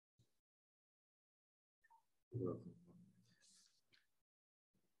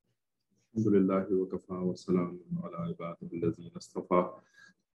الحمدللہ وکفا والسلام علی عبادہ الذین اصطفیٰ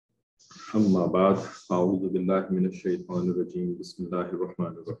اما بعد اعوذ باللہ من الشیطان الرجیم بسم اللہ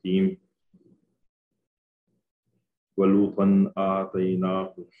الرحمن الرحیم وَلُوطًا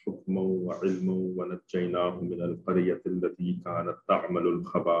آتَيْنَاهُ حُكْمًا وَعِلْمًا وَنَجَّيْنَاهُ مِنَ الْقَرْيَةِ الَّتِي كَانَتْ تَعْمَلُ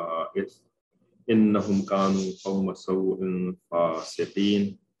الْخَبَائِثَ إِنَّهُمْ كَانُوا قَوْمَ سَوْءٍ فَاسِقِينَ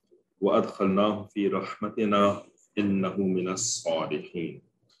وَأَدْخَلْنَاهُ فِي رَحْمَتِنَا إِنَّهُ مِنَ الصَّالِحِينَ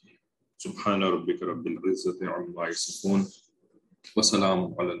سبحان ربك رب العزة عما يصفون وسلام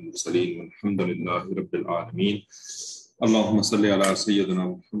على المرسلين والحمد لله رب العالمين اللهم صل على سيدنا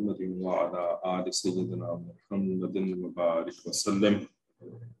محمد وعلى آل سيدنا محمد وبارك وسلم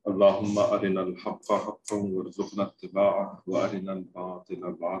اللهم أرنا الحق حقا وارزقنا اتباعه وأرنا الباطل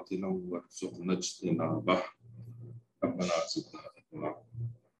باطلا وارزقنا اجتنابه ربنا زدنا علما.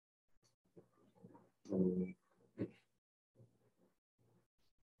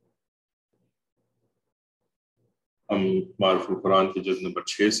 ہم معرف القرآن کے جلد نمبر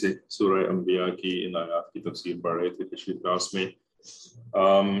 6 سے سورہ انبیاء کی ان آیات کی تفسیر پڑھ رہے تھے کشف کلاس میں.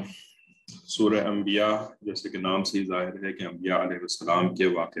 سورہ انبیاء جیسے کہ نام سے ہی ظاہر ہے کہ انبیاء علیہ السلام کے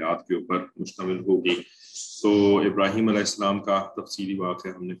واقعات کے اوپر مشتمل ہوگی. تو ابراہیم علیہ السلام کا تفصیلی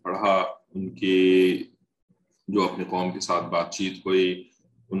واقعہ ہم نے پڑھا، ان کے جو اپنے قوم کے ساتھ بات چیت ہوئی،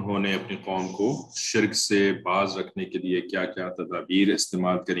 انہوں نے اپنی قوم کو شرک سے باز رکھنے کے لیے کیا کیا تدابیر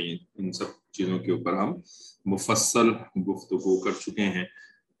استعمال کریں، ان سب چیزوں کے اوپر ہم مفصل گفتگو کر چکے ہیں.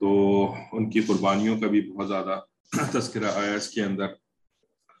 تو ان کی قربانیوں کا بھی بہت زیادہ تذکرہ آیا اس کے اندر،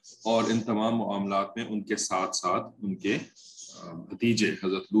 اور ان تمام معاملات میں ان کے ساتھ ساتھ ان کے بھتیجے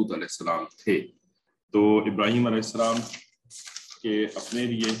حضرت لوط علیہ السلام تھے. تو ابراہیم علیہ السلام کے اپنے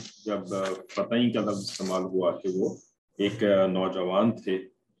لیے جب فتعین کا لفظ استعمال ہوا کہ وہ ایک نوجوان تھے،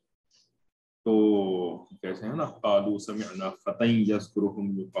 تو کیسے ہیں نا قالوا سمعنا فتى يذكرهم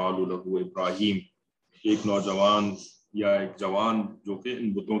يقال له ابراہیم، ایک نوجوان یا ایک جوان جو کہ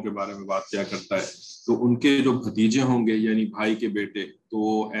ان بتوں کے بارے میں بات کیا کرتا ہے، تو ان کے جو بھتیجے ہوں گے یعنی بھائی کے بیٹے، تو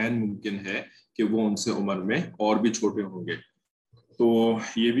عین ممکن ہے کہ وہ ان سے عمر میں اور بھی چھوٹے ہوں گے. تو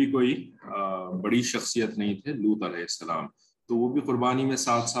یہ بھی کوئی بڑی شخصیت نہیں تھے لوط علیہ السلام، تو وہ بھی قربانی میں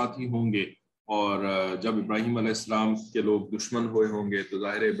ساتھ ساتھ ہی ہوں گے. اور جب ابراہیم علیہ السلام کے لوگ دشمن ہوئے ہوں گے تو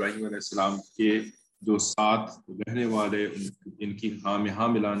ظاہر ابراہیم علیہ السلام کے جو ساتھ رہنے والے، ان کی ہاں میں ہاں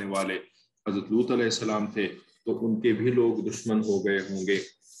ملانے والے حضرت لوط علیہ السلام تھے، تو ان کے بھی لوگ دشمن ہو گئے ہوں گے.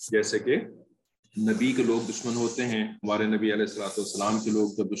 جیسے کہ نبی کے لوگ دشمن ہوتے ہیں، ہمارے نبی علیہ السلام کے لوگ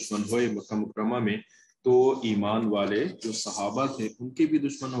جب دشمن ہوئے مکہ مکرمہ میں، تو ایمان والے جو صحابہ تھے ان کے بھی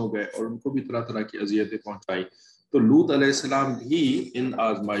دشمن ہو گئے اور ان کو بھی طرح طرح کی اذیتیں پہنچائی. تو لوط علیہ السلام بھی ان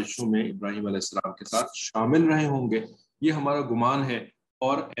آزمائشوں میں ابراہیم علیہ السلام کے ساتھ شامل رہے ہوں گے، یہ ہمارا گمان ہے.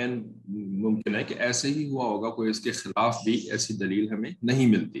 اور ممکن ہے کہ ایسے ہی ہوا ہوگا، کوئی اس کے خلاف بھی ایسی دلیل ہمیں نہیں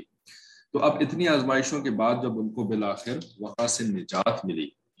ملتی. تو اب اتنی آزمائشوں کے بعد جب ان کو بالآخر وہاں سے نجات ملی،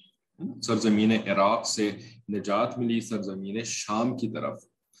 سرزمین عراق سے نجات ملی سرزمین شام کی طرف،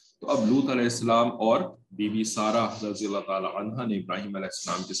 تو اب لوط علیہ السلام اور بی بی سارہ رضی اللہ تعالی عنہ نے ابراہیم علیہ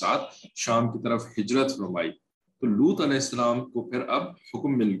السلام کے ساتھ شام کی طرف ہجرت فرمائی. تو لوط علیہ السلام کو پھر اب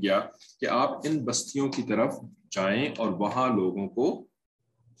حکم مل گیا کہ آپ ان بستیوں کی طرف جائیں اور وہاں لوگوں کو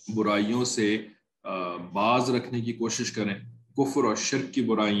برائیوں سے باز رکھنے کی کوشش کریں، کفر اور شرک کی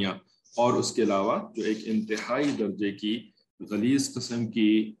برائیاں، اور اس کے علاوہ جو ایک انتہائی درجے کی غلیظ قسم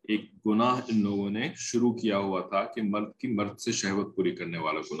کی ایک گناہ ان لوگوں نے شروع کیا ہوا تھا کہ مرد سے شہوت پوری کرنے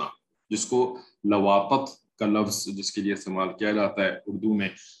والا گناہ، جس کو لواطت کا لفظ جس کے لیے استعمال کیا جاتا ہے اردو میں،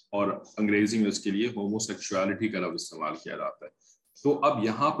 اور انگریزی میں اس کے لیے ہومو سیکشوالٹی کا لفظ استعمال کیا جاتا ہے. تو اب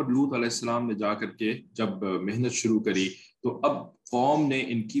یہاں پر لوط علیہ السلام نے جا کر کے جب محنت شروع کری، تو اب قوم نے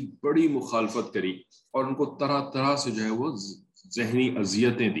ان کی بڑی مخالفت کری اور ان کو طرح طرح سے جو ہے وہ ذہنی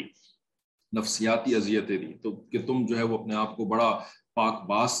اذیتیں دی، نفسیاتی اذیتیں دی. تو کہ تم جو ہے وہ اپنے آپ کو بڑا پاک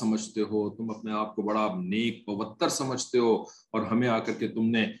باز سمجھتے ہو، تم اپنے آپ کو بڑا نیک پوتر سمجھتے ہو، اور ہمیں آ کر کے تم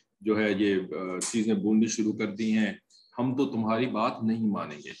نے جو ہے یہ چیزیں بولنی شروع کر دی ہیں، ہم تو تمہاری بات نہیں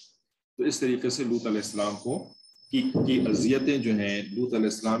مانیں گے. تو اس طریقے سے لوط علیہ السلام کو کی اذیتیں جو ہیں، لوط علیہ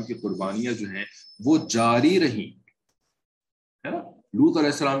السلام کی قربانیاں جو ہیں وہ جاری رہیں، ہے نا. لوط علیہ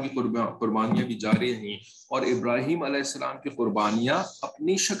السلام کی قربانیاں بھی جاری رہیں، اور ابراہیم علیہ السلام کی قربانیاں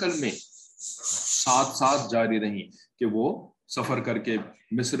اپنی شکل میں ساتھ ساتھ جاری رہیں کہ وہ سفر کر کے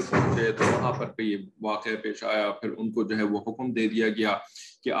مصر پہنچے تو وہاں پر یہ واقعہ پیش آیا. پھر ان کو جو ہے وہ حکم دے دیا گیا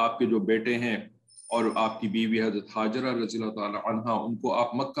کہ آپ کے جو بیٹے ہیں اور آپ کی بیوی حضرت ہاجرہ رضی اللہ تعالی عنہا، ان کو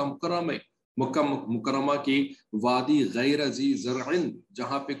آپ مکہ مکرمہ کی وادی غیر ذی زرع،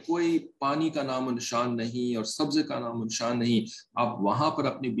 جہاں پہ کوئی پانی کا نام و نشان نہیں اور سبزے کا نام و نشان نہیں، آپ وہاں پر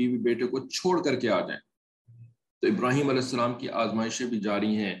اپنی بیوی بیٹے کو چھوڑ کر کے آ جائیں. تو ابراہیم علیہ السلام کی آزمائشیں بھی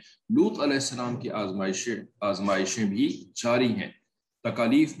جاری ہیں، لوط علیہ السلام کی آزمائشیں بھی جاری ہیں،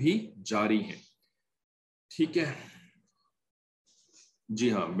 تکالیف بھی جاری ہیں. ٹھیک ہے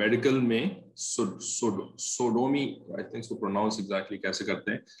جی ہاں، میڈیکل میں sodomy, I think so pronounce exactly کیسے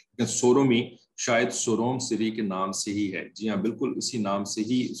کرتے ہیں، لیکن سوڈومی شاید سوڈوم سری کے نام سے ہی ہے. جی ہاں بالکل اسی نام سے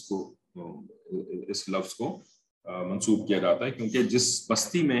ہی اس لفظ کو منسوب کیا جاتا ہے، کیونکہ جس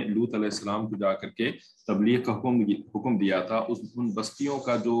بستی میں لوط علیہ السلام کو جا کر کے تبلیغ کا حکم دیا تھا، ان بستیوں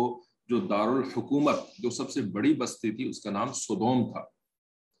کا جو دارالحکومت، جو سب سے بڑی بستی تھی، اس کا نام سودوم تھا.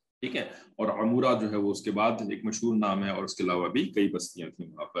 ٹھیک ہے، اور عمورہ جو ہے وہ اس کے بعد ایک مشہور نام ہے، اور اس کے علاوہ بھی کئی بستیاں تھیں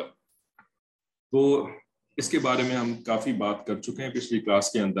وہاں پر. تو اس کے بارے میں ہم کافی بات کر چکے ہیں پچھلی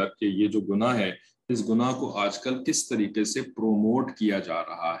کلاس کے اندر کہ یہ جو گناہ ہے، اس گناہ کو آج کل کس طریقے سے پروموٹ کیا جا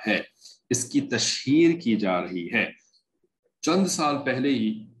رہا ہے، اس کی تشہیر کی جا رہی ہے. چند سال پہلے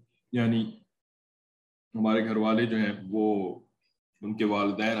ہی یعنی ہمارے گھر والے جو ہیں وہ، ان کے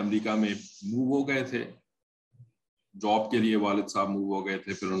والدین امریکہ میں موو ہو گئے تھے جاب کے لیے، والد صاحب موو ہو گئے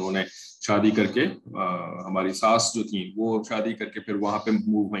تھے، پھر انہوں نے شادی کر کے، ہماری ساس جو تھیں وہ شادی کر کے پھر وہاں پہ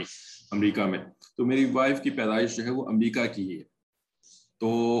موو ہوئیں امریکہ میں. تو میری وائف کی پیدائش جو ہے وہ امریکہ کی ہی ہے. تو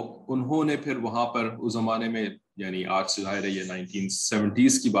انہوں نے پھر وہاں پر اس زمانے میں، یعنی آج سے ظاہر ہے یہ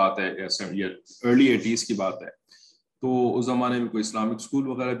 1970s کی بات ہے یا ارلی 80s کی بات ہے، تو اس زمانے میں کوئی اسلامک اسکول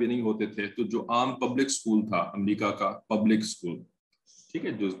وغیرہ بھی نہیں ہوتے تھے. تو جو عام پبلک اسکول تھا امریکہ کا، پبلک اسکول، ٹھیک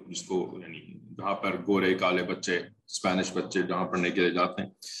ہے، جس کو یعنی جہاں پر گورے کالے بچے، اسپینش بچے جہاں پڑھنے کے لیے جاتے ہیں،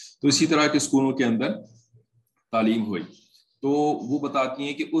 تو اسی طرح کے اسکولوں کے اندر تعلیم ہوئی. تو وہ بتاتی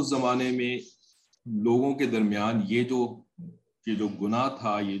ہیں کہ اس زمانے میں لوگوں کے درمیان یہ جو گناہ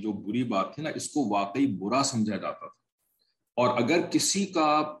تھا، یہ جو بری بات تھی نا، اس کو واقعی برا سمجھا جاتا تھا. اور اگر کسی کا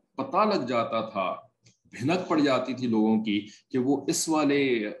پتہ لگ جاتا تھا، بھنک پڑ جاتی تھی لوگوں کی کہ وہ اس والے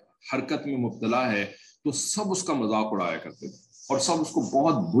حرکت میں مبتلا ہے، تو سب اس کا مذاق اڑایا کرتے تھے، اور سب اس کو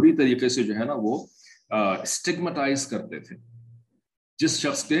بہت بری طریقے سے جو ہے نا وہ اسٹگمیٹائز کرتے تھے جس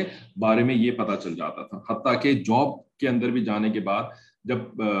شخص کے بارے میں یہ پتہ چل جاتا تھا. حتیٰ کہ جاب کے اندر بھی جانے کے بعد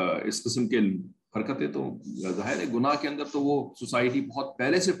جب اس قسم کے حرکتیں، تو ظاہر ہے گناہ کے اندر تو وہ سوسائٹی بہت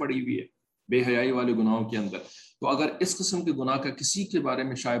پہلے سے پڑی ہوئی ہے بے حیائی والے گناہوں کے اندر. تو اگر اس قسم کے گناہ کا کسی کے بارے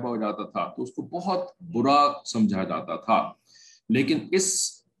میں شائبہ ہو جاتا تھا تو اس کو بہت برا سمجھا جاتا تھا. لیکن اس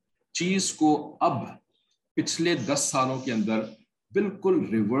چیز کو اب پچھلے 10 سالوں کے اندر بالکل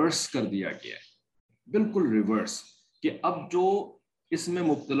ریورس کر دیا گیا ہے، بالکل ریورس، کہ اب جو اس میں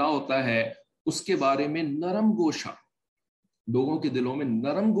مبتلا ہوتا ہے اس کے بارے میں نرم گوشہ، لوگوں کے دلوں میں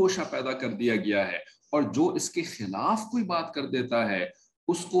نرم گوشہ پیدا کر دیا گیا ہے، اور جو اس کے خلاف کوئی بات کر دیتا ہے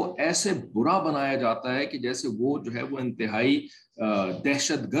اس کو ایسے برا بنایا جاتا ہے کہ جیسے وہ جو ہے وہ انتہائی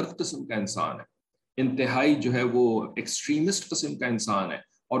دہشت گرد قسم کا انسان ہے، انتہائی جو ہے وہ ایکسٹریمسٹ قسم کا انسان ہے،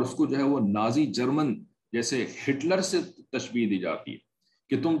 اور اس کو جو ہے وہ نازی جرمن جیسے ہٹلر سے تشبیہ دی جاتی ہے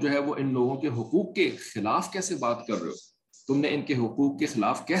کہ تم جو ہے وہ ان لوگوں کے حقوق کے خلاف کیسے بات کر رہے ہو، تم نے ان کے حقوق کے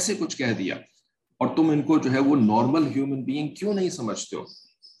خلاف کیسے کچھ کہہ دیا، اور تم ان کو جو ہے وہ نارمل ہیومن بینگ کیوں نہیں سمجھتے ہو.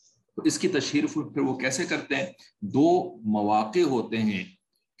 تو اس کی تشہیر پھر وہ کیسے کرتے ہیں؟ 2 مواقع ہوتے ہیں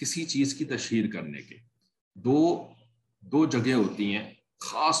کسی چیز کی تشہیر کرنے کے، دو جگہ ہوتی ہیں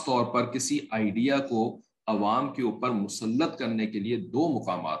خاص طور پر کسی آئیڈیا کو عوام کے اوپر مسلط کرنے کے لیے. 2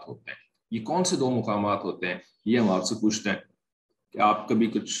 مقامات ہوتے ہیں. یہ کون سے 2 مقامات ہوتے ہیں؟ یہ ہم آپ سے پوچھتے ہیں کہ آپ کبھی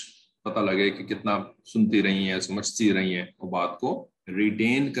کچھ پتہ لگے کہ کتنا سنتی رہی ہیں، سمجھتی رہی ہیں، اور بات کو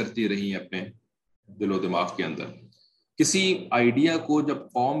ریٹین کرتی رہی ہیں اپنے دل و دماغ کے اندر. کسی آئیڈیا کو جب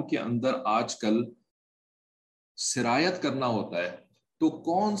قوم کے اندر آج کل سرایت کرنا ہوتا ہے تو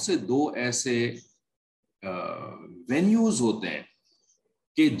کون سے 2 ایسے وینیوز ہوتے ہیں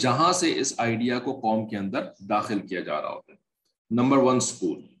کہ جہاں سے اس آئیڈیا کو قوم کے اندر داخل کیا جا رہا ہوتا ہے؟ Number 1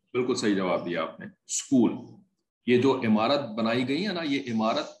 school. بالکل صحیح جواب دیا آپ نے، اسکول. یہ جو عمارت بنائی گئی ہے نا، یہ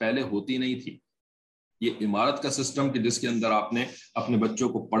عمارت پہلے ہوتی نہیں تھی. یہ عمارت کا سسٹم کہ جس کے اندر آپ نے اپنے بچوں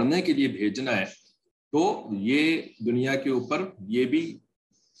کو پڑھنے کے لیے بھیجنا ہے، تو یہ دنیا کے اوپر یہ بھی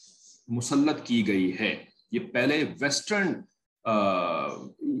مسلط کی گئی ہے. یہ پہلے ویسٹرن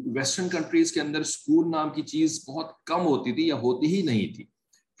کنٹریز کے اندر اسکول نام کی چیز بہت کم ہوتی تھی یا ہوتی ہی نہیں تھی.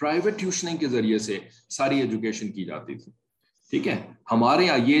 پرائیویٹ ٹیوشننگ کے ذریعے سے ساری ایجوکیشن کی جاتی تھی. ٹھیک ہے، ہمارے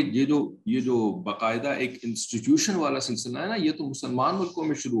یہاں یہ جو باقاعدہ ایک انسٹیٹیوشن والا سلسلہ ہے نا، یہ تو مسلمان ملکوں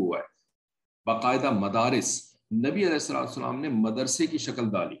میں شروع ہوا ہے. باقاعدہ مدارس، نبی علیہ السلام نے مدرسے کی شکل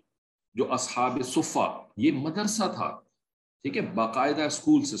ڈالی. جو اصحاب صفہ، یہ مدرسہ تھا. ٹھیک ہے، باقاعدہ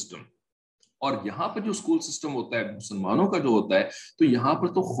اسکول سسٹم. اور یہاں پر جو اسکول سسٹم ہوتا ہے مسلمانوں کا جو ہوتا ہے، تو یہاں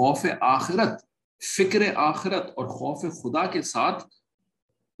پر تو خوف آخرت، فکر آخرت اور خوف خدا کے ساتھ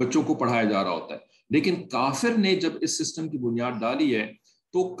بچوں کو پڑھایا جا رہا ہوتا ہے. لیکن کافر نے جب اس سسٹم کی بنیاد ڈالی ہے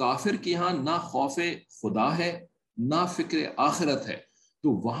تو کافر کے ہاں نہ خوف خدا ہے نہ فکر آخرت ہے.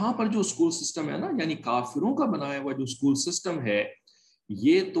 تو وہاں پر جو اسکول سسٹم ہے نا، یعنی کافروں کا بنایا ہوا جو اسکول سسٹم ہے،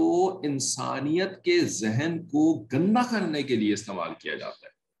 یہ تو انسانیت کے ذہن کو گندا کرنے کے لیے استعمال کیا جاتا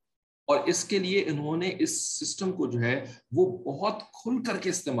ہے. اور اس کے لیے انہوں نے اس سسٹم کو جو ہے وہ بہت کھل کر کے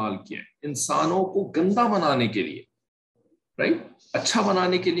استعمال کیا ہے، انسانوں کو گندا بنانے کے لیے، رائٹ، اچھا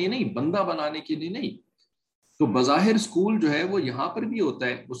بنانے کے لیے نہیں، بندہ بنانے کے لیے نہیں. تو بظاہر اسکول جو ہے وہ یہاں پر بھی ہوتا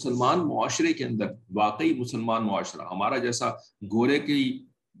ہے مسلمان معاشرے کے اندر، واقعی مسلمان معاشرہ، ہمارا جیسا گورے کی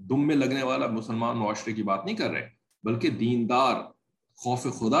دم میں لگنے والا مسلمان معاشرے کی بات نہیں کر رہے، بلکہ دیندار خوف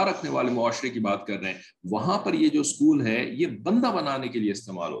خدا رکھنے والے معاشرے کی بات کر رہے ہیں. وہاں پر یہ جو اسکول ہے یہ بندہ بنانے کے لیے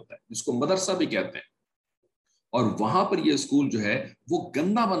استعمال ہوتا ہے، جس کو مدرسہ بھی کہتے ہیں. اور وہاں پر یہ اسکول جو ہے وہ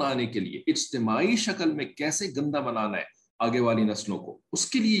گندا بنانے کے لیے، اجتماعی شکل میں کیسے گندا بنانا ہے آگے والی نسلوں کو، اس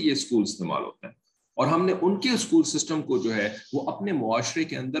کے لیے یہ اسکول استعمال ہوتا ہے. اور ہم نے ان کے اسکول سسٹم کو جو ہے وہ اپنے معاشرے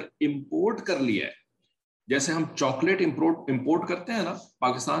کے اندر امپورٹ کر لیا ہے. جیسے ہم چاکلیٹ امپورٹ کرتے ہیں نا،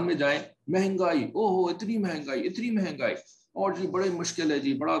 پاکستان میں جائیں، مہنگائی، او ہو اتنی مہنگائی، اتنی مہنگائی، اور جی بڑی مشکل ہے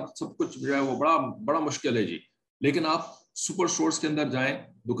جی، بڑا سب کچھ جو ہے وہ بڑا مشکل ہے جی. لیکن آپ سپر سٹورز کے اندر جائیں،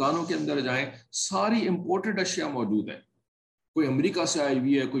 دکانوں کے اندر جائیں، ساری امپورٹڈ اشیاء موجود ہیں. کوئی امریکہ سے آئی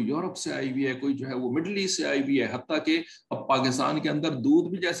ہوئی ہے، کوئی یورپ سے آئی ہوئی ہے، کوئی جو ہے وہ مڈل ایسٹ سے آئی ہوئی ہے. حتیٰ کہ اب پاکستان کے اندر دودھ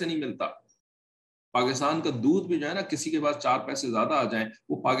بھی جیسے نہیں ملتا. پاکستان کا دودھ بھی جو ہے نا، کسی کے پاس 4 پیسے زیادہ آ جائیں،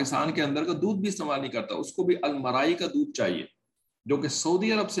 وہ پاکستان کے اندر کا دودھ بھی استعمال نہیں کرتا، اس کو بھی المرائی کا دودھ چاہیے جو کہ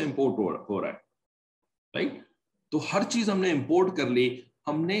سعودی عرب سے امپورٹ ہو رہا ہے، رائٹ. تو ہر چیز ہم نے امپورٹ کر لی.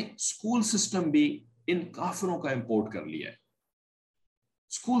 ہم نے اسکول سسٹم بھی ان کافروں کا امپورٹ کر لیا ہے.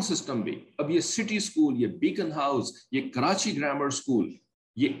 اسکول سسٹم بھی، اب یہ سٹی اسکول، یہ بیکن ہاؤس، یہ کراچی گرامر اسکول،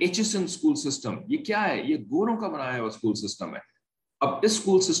 یہ H S N school system, یہ کیا ہے؟ یہ گوروں کا بنایا ہوا اسکول سسٹم ہے. اب اس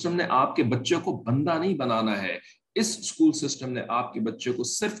اسکول سسٹم نے آپ کے بچے کو بندہ نہیں بنانا ہے، اس اسکول سسٹم نے آپ کے بچے کو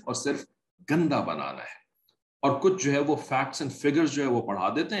صرف اور صرف گندا بنانا ہے. اور کچھ جو ہے وہ فیکٹس اینڈ فگرز جو ہے وہ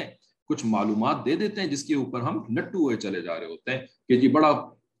پڑھا دیتے ہیں، کچھ معلومات دے دیتے ہیں جس کے اوپر ہم لٹو ہوئے چلے جا رہے ہوتے ہیں کہ جی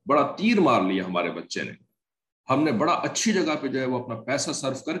بڑا تیر مار لیا ہمارے بچے نے، ہم نے بڑا اچھی جگہ پہ جو ہے وہ اپنا پیسہ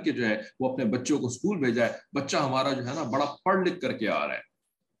صرف کر کے جو ہے وہ اپنے بچوں کو اسکول بھیجا ہے، بچہ ہمارا جو ہے نا بڑا پڑھ لکھ کر کے آ رہا ہے.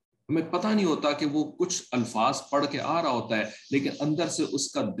 ہمیں پتہ نہیں ہوتا کہ وہ کچھ الفاظ پڑھ کے آ رہا ہوتا ہے، لیکن اندر سے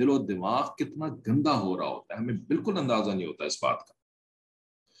اس کا دل و دماغ کتنا گندا ہو رہا ہوتا ہے، ہمیں بالکل اندازہ نہیں ہوتا اس بات کا.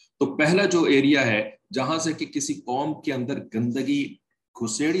 تو پہلا جو ایریا ہے جہاں سے کہ کسی قوم کے اندر گندگی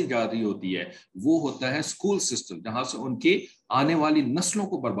گھسیڑی جا رہی ہوتی ہے، وہ ہوتا ہے اسکول سسٹم، جہاں سے ان کی آنے والی نسلوں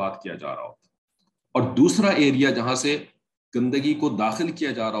کو برباد کیا جا رہا ہوتا ہے. اور دوسرا ایریا جہاں سے گندگی کو داخل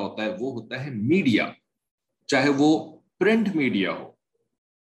کیا جا رہا ہوتا ہے وہ ہوتا ہے میڈیا، چاہے وہ پرنٹ میڈیا ہو،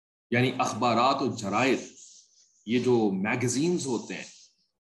 یعنی اخبارات و جرائد، یہ جو میگزینز ہوتے ہیں،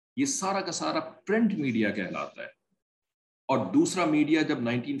 یہ سارا کا سارا پرنٹ میڈیا کہلاتا ہے. اور دوسرا میڈیا جب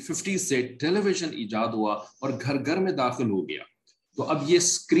 1950 سے ٹیلی ویژن ایجاد ہوا اور گھر گھر میں داخل ہو گیا، تو اب یہ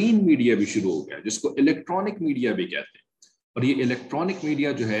اسکرین میڈیا بھی شروع ہو گیا، جس کو الیکٹرانک میڈیا بھی کہتے ہیں. اور یہ الیکٹرانک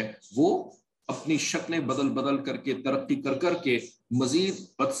میڈیا جو ہے وہ اپنی شکلیں بدل کر کے، ترقی کر کے مزید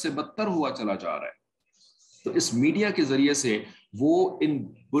بد سے بدتر ہوا چلا جا رہا ہے. تو اس میڈیا کے ذریعے سے وہ ان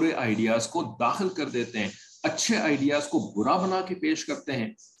برے آئیڈیاز کو داخل کر دیتے ہیں، اچھے آئیڈیاز کو برا بنا کے پیش کرتے ہیں،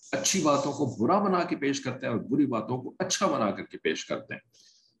 اچھی باتوں کو برا بنا کے پیش کرتے ہیں، اور بری باتوں کو اچھا بنا کر کے پیش کرتے ہیں.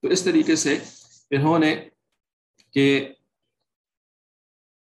 تو اس طریقے سے انہوں نے کہ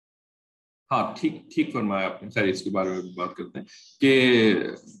ہاں ٹھیک فرمایا آپ نے. خیر اس کے بارے میں بھی بات کرتے ہیں کہ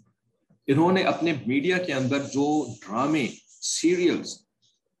انہوں نے اپنے میڈیا کے اندر جو ڈرامے، سیریلز،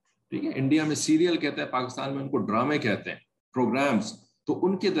 ٹھیک ہے، انڈیا میں سیریل کہتے ہیں، پاکستان میں ان کو ڈرامے کہتے ہیں، پروگرامز. تو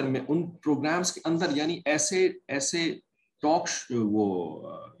ان کے درمیان ان پروگرامز کے اندر یعنی ایسے ٹاک وہ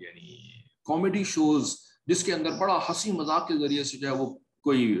یعنی کامیڈی شوز جس کے اندر بڑا ہنسی مذاق کے ذریعے سے جو ہے وہ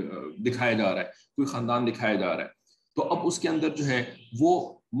کوئی دکھایا جا رہا ہے، کوئی خاندان دکھایا جا رہا ہے. تو اب اس کے اندر جو ہے وہ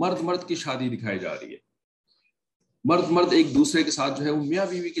مرد کی شادی دکھائی جا رہی ہے، مرد ایک دوسرے کے ساتھ جو ہے وہ میاں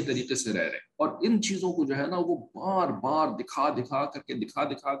بیوی کے طریقے سے رہ رہے ہیں. اور ان چیزوں کو جو ہے نا وہ بار دکھا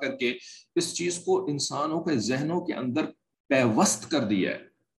کر کے اس چیز کو انسانوں کے ذہنوں کے اندر پیوست کر دیا ہے.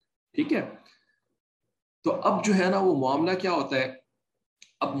 ٹھیک ہے، تو اب جو ہے نا وہ معاملہ کیا ہوتا ہے،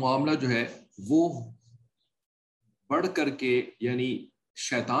 اب معاملہ جو ہے وہ بڑھ کر کے یعنی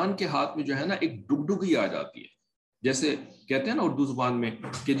شیطان کے ہاتھ میں جو ہے نا ایک ڈگڈگی آ جاتی ہے. جیسے کہتے ہیں نا اردو زبان میں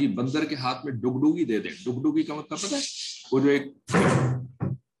کہ جی بندر کے ہاتھ میں ڈگڈگی دے دیں. ڈگڈگی کا مطلب پتہ ہے، وہ جو ایک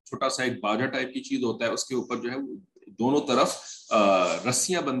چھوٹا سا ایک باجا ٹائپ کی چیز ہوتا ہے، اس کے اوپر جو ہے دونوں طرف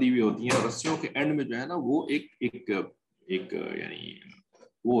رسیاں بندھی ہوئی ہوتی ہیں، رسیوں کے اینڈ میں جو ہے نا وہ ایک یعنی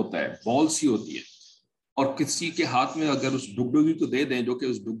وہ ہوتا ہے، بال سی ہوتی ہے. اور کسی کے ہاتھ میں اگر اس ڈگڈگی کو دے دیں جو کہ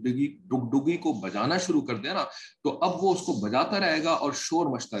اس ڈگڈگی کو بجانا شروع کر دے نا، تو اب وہ اس کو بجاتا رہے گا اور شور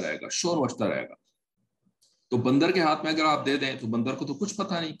مچتا رہے گا. تو بندر کے ہاتھ میں اگر آپ دے دیں تو بندر کو تو کچھ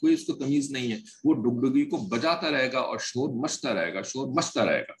پتہ نہیں، کوئی اس کو تمیز نہیں ہے، وہ ڈگڈگی کو بجاتا رہے گا اور شور مچتا رہے گا، شور مچتا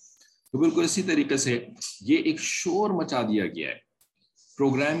رہے گا. تو بالکل اسی طریقے سے یہ ایک شور مچا دیا گیا ہے.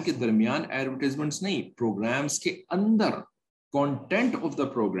 پروگرام کے درمیان ایڈورٹائزمنٹس نہیں، پروگرامز کے اندر کانٹینٹ آف دا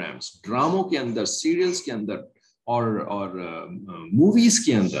پروگرامز، ڈراموں کے اندر، سیریلز کے اندر اور موویز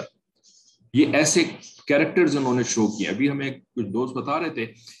کے اندر یہ ایسے کیریکٹرز انہوں نے شو کیے. ابھی ہمیں کچھ دوست بتا رہے تھے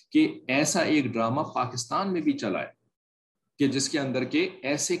کہ ایسا ایک ڈرامہ پاکستان میں بھی چلا ہے کہ جس کے اندر کے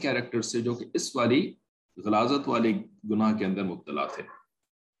ایسے کیریکٹرز تھے جو کہ اس والی غلاظت والے گناہ کے اندر مبتلا تھے،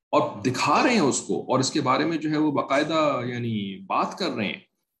 اور دکھا رہے ہیں اس کو، اور اس کے بارے میں جو ہے وہ باقاعدہ یعنی بات کر رہے ہیں.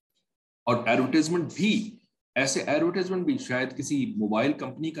 اور ایڈورٹائزمنٹ بھی، ایسے ایڈورٹائزمنٹ بھی، شاید کسی موبائل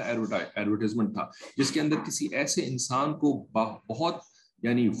کمپنی کا ایڈورٹائزمنٹ تھا جس کے اندر کسی ایسے انسان کو بہت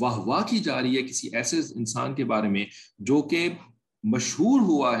یعنی واہ واہ کی جا رہی ہے کسی ایسے انسان کے بارے میں جو کہ مشہور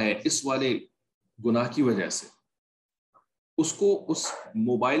ہوا ہے اس والے گناہ کی وجہ سے. اس کو اس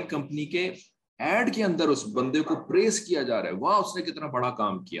موبائل کمپنی کے ایڈ کے اندر اس بندے کو پریز کیا جا رہا ہے، واہ اس نے کتنا بڑا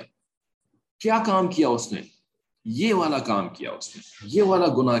کام کیا. کیا کام کیا اس نے؟ یہ والا کام کیا اس نے، یہ والا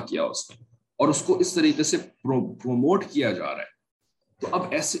گناہ کیا اس نے، اور اس کو اس طریقے سے پروموٹ کیا جا رہا ہے. تو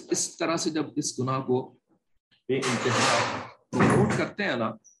اب ایسے اس طرح سے جب اس گناہ کو بے انتہا پروموٹ کرتے ہیں نا،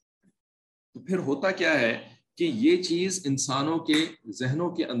 تو پھر ہوتا کیا ہے کہ یہ چیز انسانوں کے ذہنوں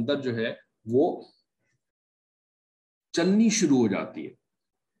کے اندر جو ہے وہ چلنی شروع ہو جاتی ہے.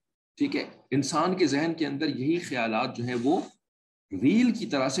 ٹھیک ہے، انسان کے ذہن کے اندر یہی خیالات جو ہے وہ ریل کی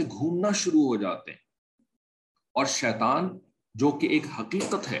طرح سے گھومنا شروع ہو جاتے ہیں. اور شیطان جو کہ ایک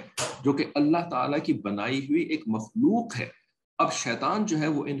حقیقت ہے، جو کہ اللہ تعالیٰ کی بنائی ہوئی ایک مخلوق ہے، اب شیطان جو ہے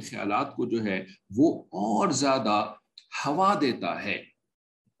وہ ان خیالات کو جو ہے وہ اور زیادہ ہوا دیتا ہے،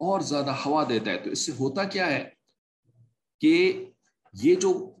 اور زیادہ ہوا دیتا ہے. تو اس سے ہوتا کیا ہے کہ یہ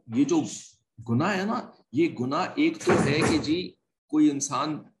جو گناہ ہے نا، یہ گناہ ایک تو ہے کہ جی کوئی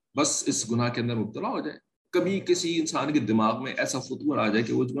انسان بس اس گناہ کے اندر مبتلا ہو جائے، کبھی کسی انسان کے دماغ میں ایسا فطور آ جائے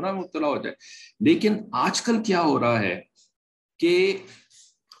کہ وہ اس گناہ میں مبتلا ہو جائے. لیکن آج کل کیا ہو رہا ہے کہ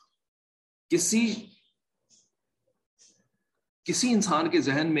کسی انسان کے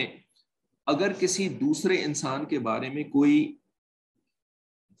ذہن میں اگر کسی دوسرے انسان کے بارے میں کوئی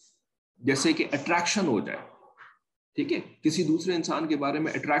جیسے کہ اٹریکشن ہو جائے، ٹھیک ہے، کسی دوسرے انسان کے بارے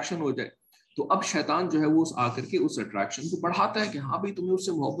میں اٹریکشن ہو جائے، تو اب شیطان جو ہے وہ آ کر کے اس اٹریکشن کو بڑھاتا ہے کہ ہاں بھائی تمہیں اس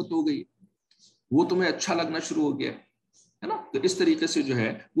سے محبت ہو گئی، وہ تمہیں اچھا لگنا شروع ہو گیا ہے نا. تو اس طریقے سے جو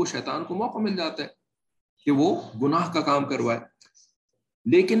ہے وہ شیطان کو موقع مل جاتا ہے کہ وہ گناہ کا کام کروائے.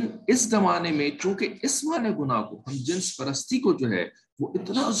 لیکن اس زمانے میں چونکہ اس والے گناہ کو، ہم جنس پرستی کو جو ہے وہ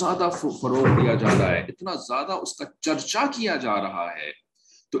اتنا زیادہ فروغ دیا جا رہا ہے، اتنا زیادہ اس کا چرچا کیا جا رہا ہے،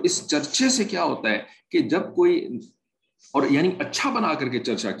 تو اس چرچے سے کیا ہوتا ہے کہ جب کوئی، اور یعنی اچھا بنا کر کے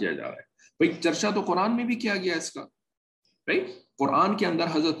چرچا کیا جا رہا ہے. بھائی چرچا تو قرآن میں بھی کیا گیا اس کا، بھائی قرآن کے اندر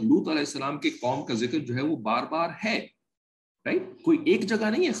حضرت لوط علیہ السلام کے قوم کا ذکر جو ہے وہ بار بار ہے، رائٹ، کوئی ایک جگہ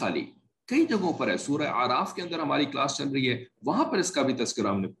نہیں ہے، خالی کئی جگہوں پر ہے. سورہ اعراف کے اندر ہماری کلاس چل رہی ہے، وہاں پر اس کا بھی تذکرہ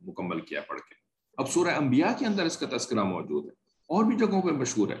ہم نے مکمل کیا پڑھ کے. اب سورہ انبیاء کے اندر اس کا تذکرہ موجود ہے، اور بھی جگہوں پر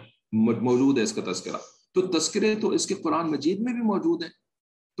مشہور ہے، موجود ہے اس کا تذکرہ. تو تذکرے تو اس کے قرآن مجید میں بھی موجود ہیں.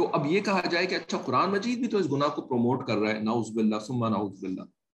 تو اب یہ کہا جائے کہ اچھا قرآن مجید بھی تو اس گناہ کو پروموٹ کر رہا ہے، نعوذ باللہ ثم نعوذ باللہ.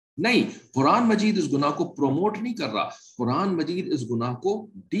 نہیں، قرآن مجید اس گناہ کو پروموٹ نہیں کر رہا، قرآن مجید اس گناہ کو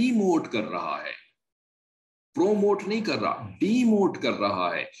ڈی موٹ کر رہا ہے. پروموٹ نہیں کر رہا، ڈی موٹ کر رہا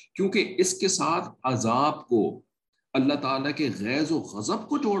ہے، کیونکہ اس کے ساتھ عذاب کو، اللہ تعالیٰ کے غیظ و غضب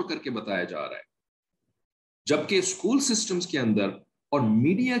کو جوڑ کر کے بتایا جا رہا ہے. جبکہ اسکول سسٹمز کے اندر اور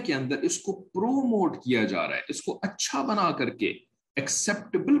میڈیا کے اندر اس کو پروموٹ کیا جا رہا ہے، اس کو اچھا بنا کر کے،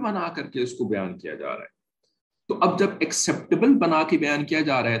 ایکسیپٹیبل بنا کر کے اس کو بیان کیا جا رہا ہے. تو اب جب ایکسیپٹیبل بنا کے بیان کیا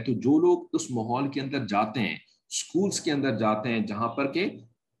جا رہا ہے تو جو لوگ اس ماحول کے اندر جاتے ہیں، اسکولز کے اندر جاتے ہیں، جہاں پر کہ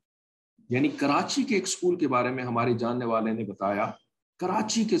یعنی کراچی کے ایک اسکول کے بارے میں ہمارے جاننے والے نے بتایا،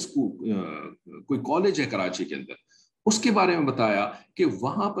 کراچی کے اسکول، کوئی کالج ہے کراچی کے اندر، اس کے بارے میں بتایا کہ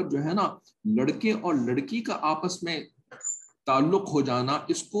وہاں پر جو ہے نا لڑکے اور لڑکی کا آپس میں تعلق ہو جانا،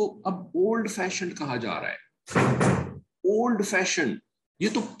 اس کو اب اولڈ فیشن کہا جا رہا ہے. اولڈ فیشن، یہ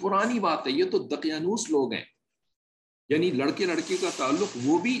تو پرانی بات ہے، یہ تو دقیانوس لوگ ہیں. یعنی لڑکے لڑکی کا تعلق،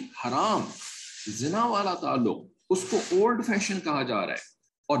 وہ بھی حرام زنا والا تعلق، اس کو اولڈ فیشن کہا جا رہا ہے.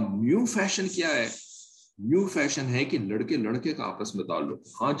 اور نیو فیشن کیا ہے؟ نیو فیشن ہے کہ لڑکے لڑکے کا آپس میں تعلق.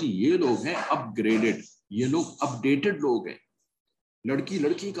 ہاں جی، یہ لوگ ہیں اپ گریڈڈ، یہ لوگ اپ ڈیٹڈ لوگ ہیں. لڑکی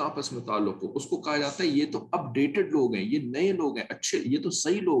لڑکی کا آپس میں تعلق ہو، اس کو کہا جاتا ہے یہ تو اپ ڈیٹڈ لوگ ہیں، یہ نئے لوگ ہیں، اچھے، یہ تو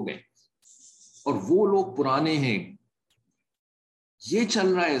صحیح لوگ ہیں. اور وہ لوگ پرانے ہیں. یہ چل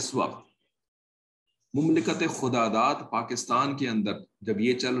رہا ہے اس وقت مملکت خداداد پاکستان کے اندر. جب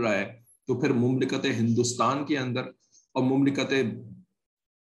یہ چل رہا ہے تو پھر مملکت ہندوستان کے اندر اور مملکت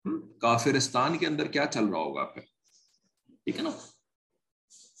کافرستان کے اندر کیا چل رہا ہوگا پھر؟ ٹھیک ہے نا.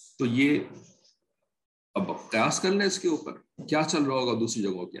 تو یہ اب قیاس کر لیں اس کے اوپر کیا چل رہا ہوگا دوسری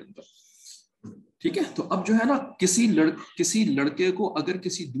جگہوں کے اندر. ٹھیک ہے. تو اب جو ہے نا کسی لڑکے کو اگر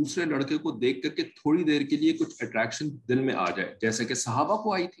کسی دوسرے لڑکے کو دیکھ کر کے تھوڑی دیر کے لیے کچھ اٹریکشن دل میں آ جائے، جیسے کہ صحابہ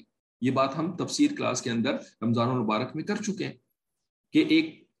کو آئی تھی، یہ بات ہم تفسیر کلاس کے اندر رمضان المبارک میں کر چکے ہیں کہ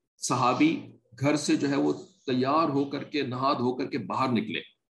ایک صحابی گھر سے جو ہے وہ تیار ہو کر کے نہا دھو کر کے باہر نکلے،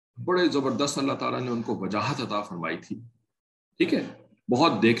 بڑے زبردست اللہ تعالیٰ نے ان کو وجاہت عطا فرمائی تھی. ٹھیک ہے.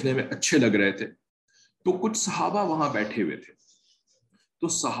 بہت دیکھنے میں اچھے لگ رہے تھے. تو کچھ صحابہ وہاں بیٹھے ہوئے تھے. تو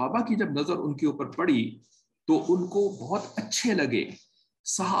صحابہ کی جب نظر ان کے اوپر پڑی تو ان کو بہت اچھے لگے.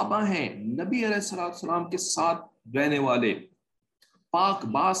 صحابہ ہیں، نبی علیہ السلام کے ساتھ رہنے والے پاک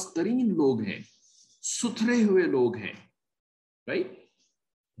باز ترین لوگ ہیں، ستھرے ہوئے لوگ ہیں. رائٹ.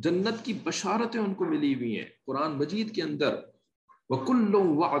 جنت کی بشارتیں ان کو ملی ہوئی ہیں قرآن مجید کے اندر. وَكُلٌّ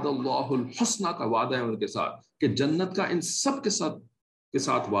وَعَدَ اللَّهُ الْحُسْنَى کا وعدہ ہے ان کے ساتھ کہ جنت کا ان سب کے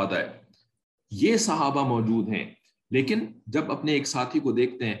ساتھ وعدہ ہے. یہ صحابہ موجود ہیں. لیکن جب اپنے ایک ساتھی کو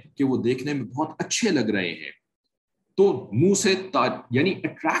دیکھتے ہیں کہ وہ دیکھنے میں بہت اچھے لگ رہے ہیں تو منہ سے یعنی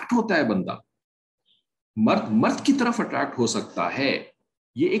اٹریکٹ ہوتا ہے بندہ. مرد کی طرف اٹریکٹ ہو سکتا ہے.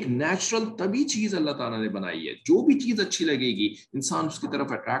 یہ ایک نیچرل طبی چیز اللہ تعالیٰ نے بنائی ہے. جو بھی چیز اچھی لگے گی انسان اس کی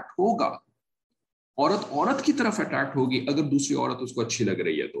طرف اٹریکٹ ہوگا. عورت کی طرف اٹریکٹ ہوگی اگر دوسری عورت اس کو اچھی لگ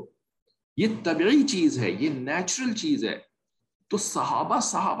رہی ہے تو. یہ طبیعی چیز ہے، یہ نیچرل چیز ہے. تو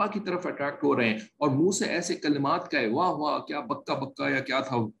صحابہ کی طرف اٹریکٹ ہو رہے ہیں اور منہ سے ایسے کلمات کہے، واہ واہ، کیا بکا بکا یا کیا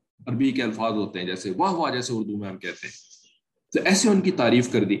تھا عربی کے الفاظ ہوتے ہیں، جیسے واہ واہ جیسے اردو میں ہم کہتے ہیں. تو ایسے ان کی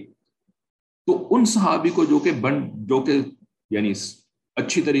تعریف کر دی. تو ان صحابی کو جو کہ یعنی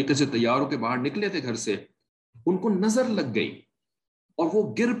اچھی طریقے سے تیار ہو کے باہر نکلے تھے گھر سے، ان کو نظر لگ گئی اور وہ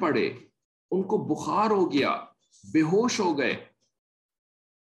گر پڑے، ان کو بخار ہو گیا، بے ہوش ہو گئے.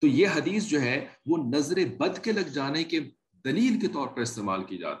 تو یہ حدیث جو ہے وہ نظر بد کے لگ جانے کے دلیل کے طور پر استعمال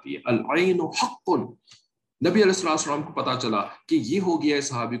کی جاتی ہے. العین حق. نبی علیہ السلام کو پتا چلا کہ یہ ہو گیا ہے،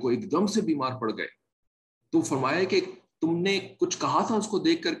 صحابی کو ایک دم سے بیمار پڑ گئے. تو فرمایا کہ تم نے کچھ کہا تھا اس کو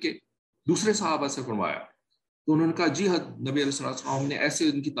دیکھ کر کے؟ دوسرے صحابہ سے فرمایا. تو انہوں نے کہا جی نبی علیہ السلام نے ایسے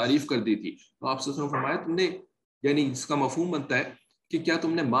ان کی تعریف کر دی تھی. تو آپ سے فرمایا تم نے، یعنی اس کا مفہوم بنتا ہے کہ کیا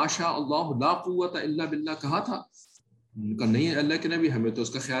تم نے ما شاء اللہ لا قوت الا باللہ کہا تھا؟ کہا نہیں اللہ کے نبی، ہمیں تو اس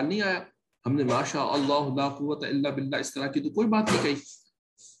کا خیال نہیں آیا، ہم نے ما شاء اللہ لا قوت الا باللہ اس طرح کی تو کوئی بات نہیں کہی.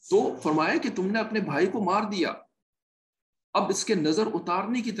 تو فرمایا کہ تم نے اپنے بھائی کو مار دیا. اب اس کے نظر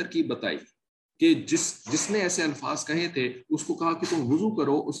اتارنے کی ترکیب بتائی کہ جس نے ایسے الفاظ کہے تھے اس کو کہا کہ تم وضو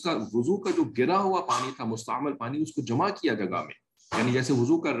کرو. اس کا وضو کا جو گرا ہوا پانی تھا، مستعمل پانی، اس کو جمع کیا جگہ میں، یعنی جیسے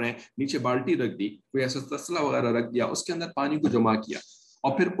وضو کر رہے ہیں نیچے بالٹی رکھ دی، کوئی ایسا تسلا وغیرہ رکھ دیا، اس کے اندر پانی کو جمع کیا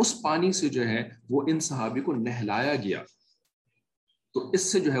اور پھر اس پانی سے جو ہے وہ ان صحابی کو نہلایا گیا. تو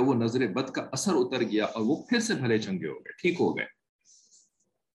اس سے جو ہے وہ نظر بد کا اثر اتر گیا اور وہ پھر سے بھلے چنگے ہو گئے، ٹھیک ہو گئے.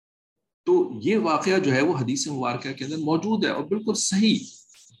 تو یہ واقعہ جو ہے وہ حدیث مبارکہ کے اندر موجود ہے اور بالکل صحیح.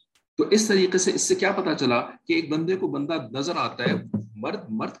 تو اس طریقے سے اس سے کیا پتا چلا کہ ایک بندے کو بندہ نظر آتا ہے،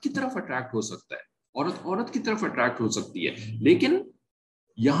 مرد کی طرف اٹریکٹ ہو سکتا ہے، عورت کی طرف اٹریکٹ ہو سکتی ہے، لیکن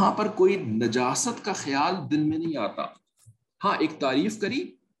یہاں پر کوئی نجاست کا خیال دل میں نہیں آتا. ہاں ایک تعریف کری،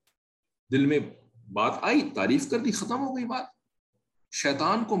 دل میں بات آئی، تعریف کر دی، ختم ہو گئی بات.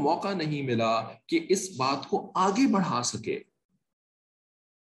 شیطان کو موقع نہیں ملا کہ اس بات کو آگے بڑھا سکے،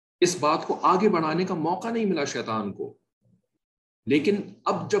 اس بات کو آگے بڑھانے کا موقع نہیں ملا شیطان کو. لیکن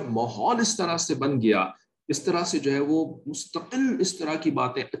اب جب ماحول اس طرح سے بن گیا، اس طرح سے جو ہے وہ مستقل اس طرح کی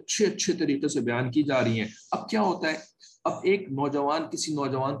باتیں اچھے طریقے سے بیان کی جا رہی ہیں. اب کیا ہوتا ہے، اب ایک نوجوان کسی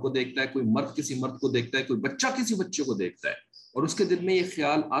نوجوان کو دیکھتا ہے، کوئی مرد کسی مرد کو دیکھتا ہے، کوئی بچہ کسی بچے کو دیکھتا ہے اور اس کے دل میں یہ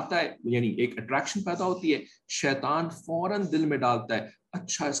خیال آتا ہے، یعنی ایک اٹریکشن پیدا ہوتی ہے. شیطان فوراً دل میں ڈالتا ہے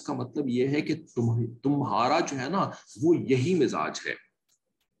اچھا اس کا مطلب یہ ہے کہ تمہارا جو ہے نا وہ یہی مزاج ہے،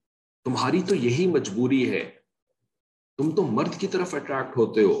 تمہاری تو یہی مجبوری ہے، تم تو مرد کی طرف اٹریکٹ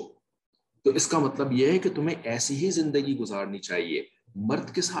ہوتے ہو، تو اس کا مطلب یہ ہے کہ تمہیں ایسی ہی زندگی گزارنی چاہیے،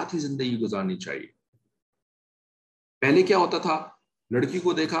 مرد کے ساتھ ہی زندگی گزارنی چاہیے. پہلے کیا ہوتا تھا، لڑکی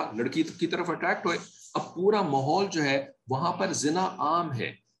کو دیکھا، لڑکی کی طرف اٹریکٹ ہوئے. اب پورا ماحول جو ہے وہاں پر زنا عام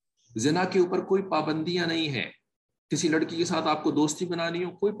ہے، زنا کے اوپر کوئی پابندیاں نہیں ہیں. کسی لڑکی کے ساتھ آپ کو دوستی بنانی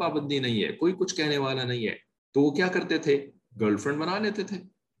ہو کوئی پابندی نہیں ہے، کوئی کچھ کہنے والا نہیں ہے. تو وہ کیا کرتے تھے، گرل فرینڈ بنا لیتے تھے.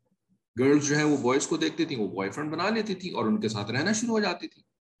 گرلز جو ہے وہ بوائز کو دیکھتی تھیں، وہ بوائے فرینڈ بنا لیتی تھی اور ان کے ساتھ رہنا شروع ہو جاتی تھی.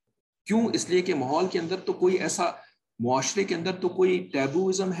 کیوں؟ اس لیے کہ ماحول کے اندر تو کوئی ایسا، معاشرے کے اندر تو کوئی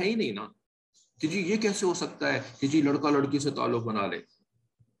ٹیبوازم ہے ہی نہیں نا کہ جی یہ کیسے ہو سکتا ہے کہ جی لڑکا لڑکی سے تعلق بنا لے.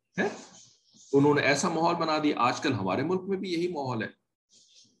 ہے انہوں نے ایسا ماحول بنا دیا. آج کل ہمارے ملک میں بھی یہی ماحول ہے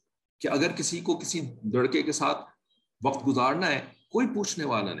کہ اگر کسی کو کسی لڑکے کے ساتھ وقت گزارنا ہے، کوئی پوچھنے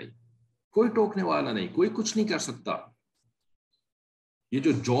والا نہیں، کوئی ٹوکنے والا نہیں، کوئی کچھ نہیں کر سکتا. یہ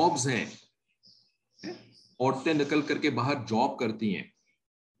جو جابز ہیں، عورتیں نکل کر کے باہر جاب کرتی ہیں،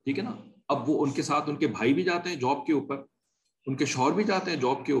 ٹھیک ہے نا، اب وہ ان کے ساتھ ان کے بھائی بھی جاتے ہیں جاب کے اوپر، ان کے شوہر بھی جاتے ہیں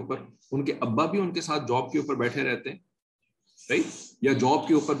جاب کے اوپر، ان کے ابا بھی ان کے ساتھ جاب کے اوپر بیٹھے رہتے ہیں، رائٹ؟ یا جاب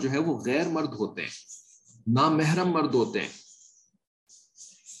کے اوپر جو ہے وہ غیر مرد ہوتے ہیں، نامحرم مرد ہوتے ہیں،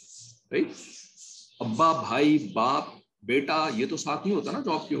 رائٹ؟ ابا، بھائی، باپ، بیٹا، یہ تو ساتھ نہیں ہوتا نا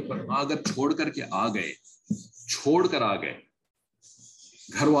جاب کے اوپر. ہاں اگر چھوڑ کر کے آ گئے، چھوڑ کر آ گئے،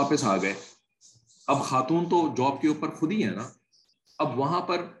 گھر واپس آ گئے، اب خاتون تو جاب کے اوپر خود ہی ہے نا. اب وہاں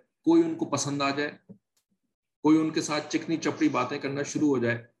پر کوئی ان کو پسند آ جائے، کوئی ان کے ساتھ چکنی چپڑی باتیں کرنا شروع ہو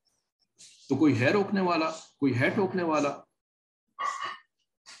جائے، تو کوئی ہے روکنے والا، کوئی ہے ٹوکنے والا.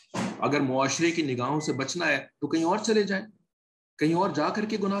 اگر معاشرے کی نگاہوں سے بچنا ہے تو کہیں اور چلے جائیں، کہیں اور جا کر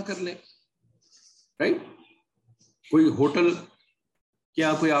کے گناہ کر لیں، رائٹ؟ کوئی ہوٹل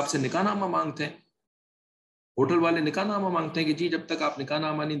کیا کوئی آپ سے نکاح نامہ مانگتے ہیں، ہوٹل والے نکاح نامہ مانگتے ہیں کہ جی جب تک آپ نکاح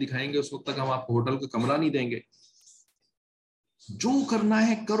نامہ نہیں دکھائیں گے اس وقت تک ہم آپ کو ہوٹل کا کمرہ نہیں دیں گے. جو کرنا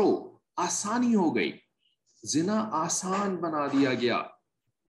ہے کرو، آسانی ہو گئی، زنا آسان بنا دیا گیا،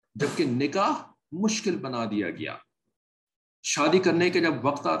 جبکہ نکاح مشکل بنا دیا گیا. شادی کرنے کے جب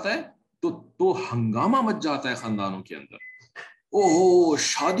وقت آتا ہے تو ہنگامہ مچ جاتا ہے خاندانوں کے اندر. اوہ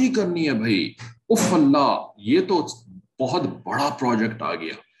شادی کرنی ہے بھائی، اف اللہ یہ تو بہت بڑا پروجیکٹ آ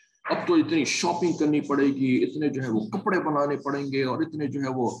گیا، اب تو اتنی شاپنگ کرنی پڑے گی، اتنے جو ہے وہ کپڑے بنانے پڑیں گے، اور اتنے جو ہے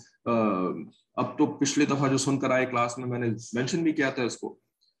وہ اب تو پچھلی دفعہ جو سن کر آئے کلاس میں نے مینشن بھی کیا تھا اس کو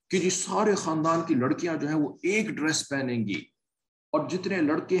کہ جی سارے خاندان کی لڑکیاں جو ہیں وہ ایک ڈریس پہنیں گی، اور جتنے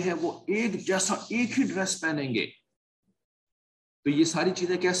لڑکے ہیں وہ ایک جیسا ایک ہی ڈریس پہنیں گے. تو یہ ساری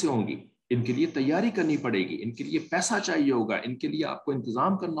چیزیں کیسے ہوں گی؟ ان کے لیے تیاری کرنی پڑے گی، ان کے لیے پیسہ چاہیے ہوگا، ان کے لیے آپ کو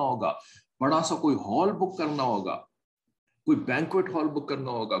انتظام کرنا ہوگا، بڑا سا کوئی ہال بک کرنا ہوگا، کوئی بینکویٹ ہال بک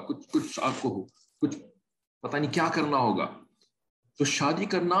کرنا ہوگا، کچھ آپ کو کچھ پتہ نہیں کیا کرنا ہوگا. تو شادی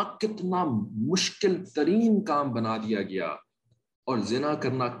کرنا کتنا مشکل ترین کام بنا دیا گیا، اور زنا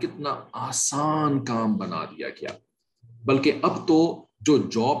کرنا کتنا آسان کام بنا دیا گیا. بلکہ اب تو جو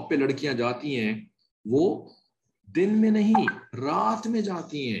جاب پہ لڑکیاں جاتی ہیں وہ دن میں نہیں رات میں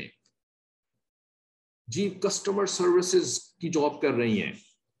جاتی ہیں، جی کسٹمر سروسز کی جاب کر رہی ہیں،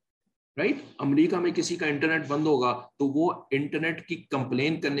 رائٹ؟ امریکہ میں کسی کا انٹرنیٹ بند ہوگا تو وہ انٹرنیٹ کی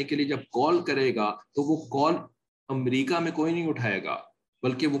کمپلین کرنے کے لیے جب کال کرے گا تو وہ کال امریکہ میں کوئی نہیں اٹھائے گا،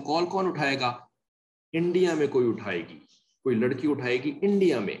 بلکہ وہ کال کون اٹھائے گا؟ انڈیا میں کوئی اٹھائے گی، کوئی لڑکی اٹھائے گی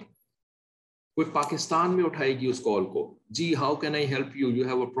انڈیا میں، کوئی پاکستان میں اٹھائے گی اس کال کو. جی how can I help you, you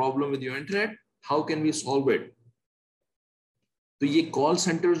have a problem with your internet, how can we solve it. تو یہ کال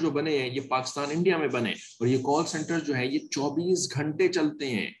سینٹر جو بنے ہیں یہ پاکستان انڈیا میں بنے، اور یہ کال سینٹر جو ہے یہ 24 گھنٹے چلتے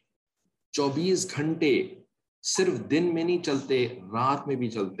ہیں، 24 گھنٹے، صرف دن میں نہیں چلتے، رات میں بھی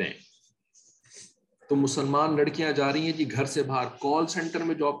چلتے ہیں. تو مسلمان لڑکیاں جا رہی ہیں جی گھر سے باہر کال سینٹر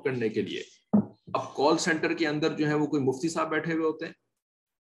میں جاب کرنے کے لیے. اب کال سینٹر کے اندر جو ہے وہ کوئی مفتی صاحب بیٹھے ہوئے ہوتے ہیں،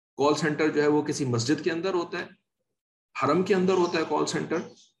 کال سینٹر جو ہے وہ کسی مسجد کے اندر ہوتا ہے، حرم کے اندر ہوتا ہے کال سینٹر،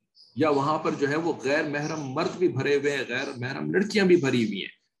 یا وہاں پر جو ہے وہ غیر محرم مرد بھی بھرے ہوئے ہیں، غیر محرم لڑکیاں بھی بھری ہوئی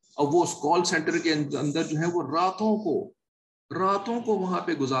ہیں. اب وہ اس کال سینٹر کے اندر جو ہے وہ راتوں کو وہاں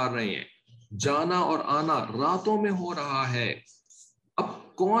پہ گزار رہے ہیں، جانا اور آنا راتوں میں ہو رہا ہے. اب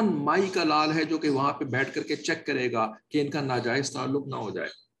کون مائی کا لال ہے جو کہ وہاں پہ بیٹھ کر کے چیک کرے گا کہ ان کا ناجائز تعلق نہ ہو جائے؟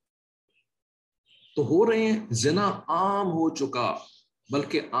 تو ہو رہے ہیں، زنا عام ہو چکا،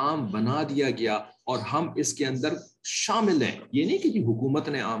 بلکہ عام بنا دیا گیا، اور ہم اس کے اندر شامل ہیں. یہ نہیں کہ جی حکومت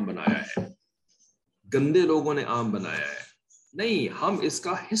نے عام بنایا ہے، گندے لوگوں نے عام بنایا ہے، نہیں، ہم اس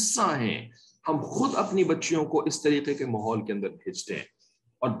کا حصہ ہیں. ہم خود اپنی بچیوں کو اس طریقے کے ماحول کے اندر بھیجتے ہیں،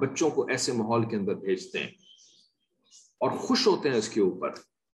 اور بچوں کو ایسے ماحول کے اندر بھیجتے ہیں، اور خوش ہوتے ہیں اس کے اوپر،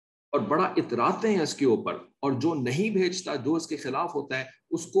 اور بڑا اتراتے ہیں اس کے اوپر، اور جو نہیں بھیجتا، جو اس کے خلاف ہوتا ہے،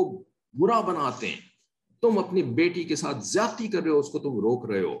 اس کو برا بناتے ہیں. تم اپنی بیٹی کے ساتھ زیادتی کر رہے ہو، اس کو تم روک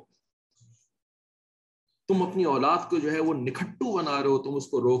رہے ہو، تم اپنی اولاد کو جو ہے وہ نکھٹو بنا رہے ہو، تم اس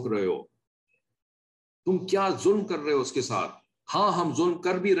کو روک رہے ہو، تم کیا ظلم کر رہے ہو اس کے ساتھ. ہاں ہم ظلم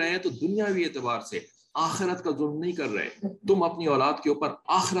کر بھی رہے ہیں تو دنیاوی اعتبار سے، آخرت کا ظلم نہیں کر رہے. تم اپنی اولاد کے اوپر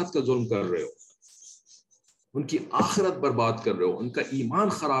آخرت کا ظلم کر رہے ہو، ان کی آخرت برباد کر رہے ہو، ان کا ایمان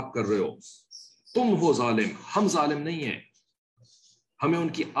خراب کر رہے ہو. تم ہو ظالم، ہم ظالم نہیں ہیں. ہمیں ان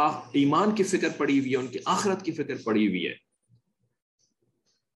کی ایمان کی فکر پڑی ہوئی ہے، ان کی آخرت کی فکر پڑی ہوئی ہے.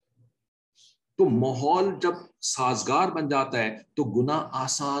 تو ماحول جب سازگار بن جاتا ہے تو گناہ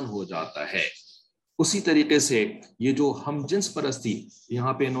آسان ہو جاتا ہے. اسی طریقے سے یہ جو ہم جنس پرستی،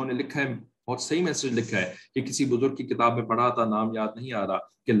 یہاں پہ انہوں نے لکھا ہے بہت صحیح میسج لکھا ہے کہ کسی بزرگ کی کتاب میں پڑھا تھا, نام یاد نہیں آ رہا,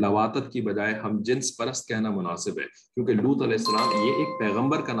 کہ لواطت کی بجائے ہم جنس پرست کہنا مناسب ہے, کیونکہ لوط علیہ السلام یہ ایک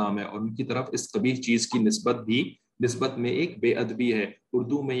پیغمبر کا نام ہے اور ان کی طرف اس قبیح چیز کی نسبت میں ایک بے ادبی ہے.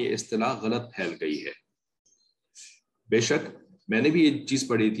 اردو میں یہ اصطلاح غلط پھیل گئی ہے. بے شک میں نے بھی یہ چیز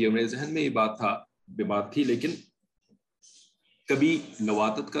پڑھی تھی اور میرے ذہن میں یہ بات تھی, لیکن کبھی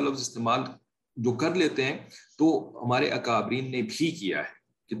لواطت کا لفظ استعمال جو کر لیتے ہیں تو ہمارے اکابرین نے بھی کیا ہے,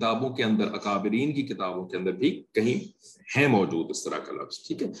 کتابوں کے اندر, اکابرین کی کتابوں کے اندر بھی کہیں ہے موجود اس طرح کا لفظ.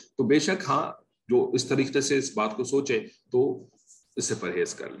 ٹھیک ہے, تو بے شک ہاں جو اس طریقے سے اس بات کو سوچے تو اس سے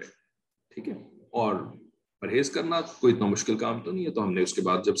پرہیز کر لے. ٹھیک ہے, اور پرہیز کرنا کوئی اتنا مشکل کام تو نہیں ہے. تو ہم نے اس کے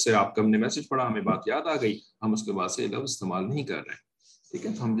بعد جب سے آپ کا ہم نے میسج پڑھا ہمیں بات یاد آ گئی, ہم اس کے بعد سے لفظ استعمال نہیں کر رہے ہیں. ٹھیک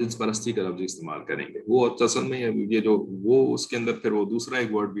ہے, تو ہم جنس پرستی کا لفظ استعمال کریں گے. وہ اصل میں یہ جو وہ اس کے اندر پھر وہ دوسرا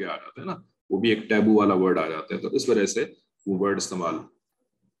ایک ورڈ بھی آ جاتا ہے نا, وہ بھی ایک ٹیبو والا ورڈ آ جاتا ہے. تو اس وجہ سے وہ ورڈ استعمال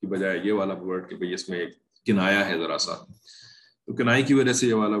کی بجائے یہ والا ورڈ کہ بھئی اس میں ایک کنایا ہے ذرا سا, تو کنائی کی وجہ سے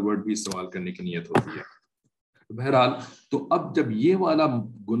یہ والا ورڈ بھی استعمال کرنے کی نیت ہوتی ہے. بہرحال تو اب جب یہ والا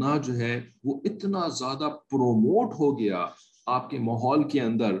گناہ جو ہے وہ اتنا زیادہ پروموٹ ہو گیا آپ کے ماحول کے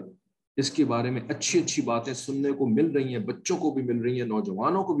اندر, اس کے بارے میں اچھی اچھی باتیں سننے کو مل رہی ہیں, بچوں کو بھی مل رہی ہیں,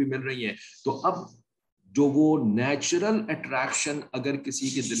 نوجوانوں کو بھی مل رہی ہیں, تو اب جو وہ نیچرل اٹریکشن اگر کسی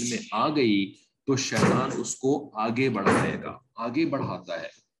کے دل میں آ گئی تو شیطان اس کو آگے بڑھائے گا, آگے بڑھاتا ہے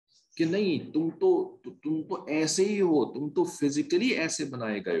کہ نہیں تم تو ایسے ہی ہو, تم تو فزیکلی ایسے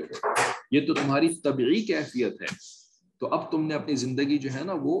بنائے گئے ہو, یہ تو تمہاری طبعی کیفیت ہے. تو اب تم نے اپنی زندگی جو ہے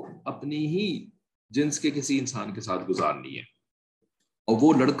نا وہ اپنی ہی جنس کے کسی انسان کے ساتھ گزارنی ہے. اور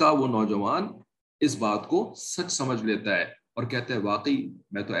وہ لڑکا, وہ نوجوان اس بات کو سچ سمجھ لیتا ہے اور کہتا ہے واقعی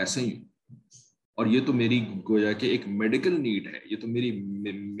میں تو ایسا ہی ہوں, اور یہ تو میری گویا کہ ایک میڈیکل نیڈ ہے, یہ تو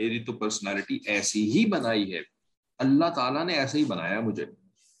میری تو پرسنالٹی ایسی ہی بنائی ہے, اللہ تعالیٰ نے ایسے ہی بنایا مجھے.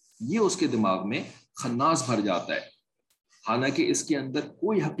 یہ اس کے دماغ میں خناس بھر جاتا ہے, حالانکہ اس کے اندر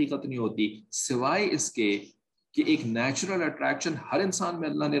کوئی حقیقت نہیں ہوتی سوائے اس کے کہ ایک نیچرل اٹریکشن ہر انسان میں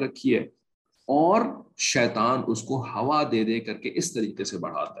اللہ نے رکھی ہے, اور شیطان اس کو ہوا دے دے کر کے اس طریقے سے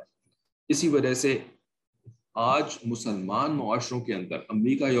بڑھاتا ہے. اسی وجہ سے آج مسلمان معاشروں کے اندر,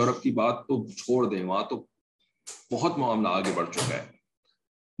 امریکہ یورپ کی بات تو چھوڑ دیں, وہاں تو بہت معاملہ آگے بڑھ چکا ہے,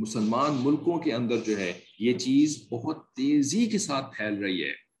 مسلمان ملکوں کے اندر جو ہے یہ چیز بہت تیزی کے ساتھ پھیل رہی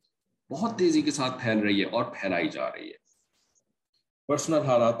ہے, بہت تیزی کے ساتھ پھیل رہی ہے اور پھیلائی جا رہی ہے. پرسنل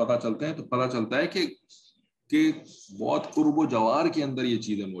حالات پتہ چلتے ہیں تو پتہ چلتا ہے کہ بہت قرب و جوار کے اندر یہ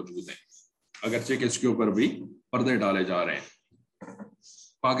چیزیں موجود ہیں, اگرچہ کہ اس کے اوپر بھی پردے ڈالے جا رہے ہیں.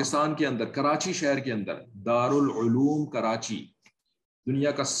 پاکستان کے اندر, کراچی شہر کے اندر دارالعلوم کراچی,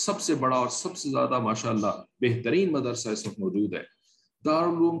 دنیا کا سب سے بڑا اور سب سے زیادہ ماشاءاللہ بہترین مدرسہ اس وقت موجود ہے.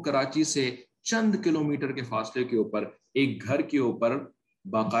 دارالعلوم کراچی سے چند کلومیٹر کے فاصلے کے اوپر ایک گھر کے اوپر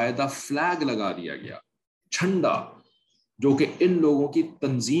باقاعدہ فلیگ لگا دیا گیا, جھنڈا, جو کہ ان لوگوں کی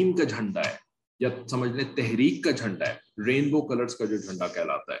تنظیم کا جھنڈا ہے, یا سمجھ لیں تحریک کا جھنڈا ہے, رینبو کلرز کا جو جھنڈا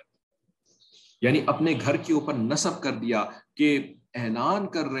کہلاتا ہے. یعنی اپنے گھر کے اوپر نصب کر دیا کہ اعلان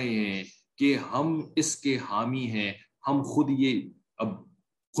کر رہے ہیں کہ ہم اس کے حامی ہیں, ہم خود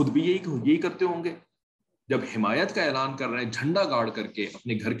بھی یہی کرتے ہوں گے جب حمایت کا اعلان کر رہے ہیں جھنڈا گاڑ کر کے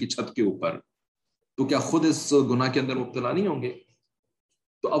اپنے گھر کی چھت کے اوپر, تو کیا خود اس گناہ کے اندر مبتلا نہیں ہوں گے؟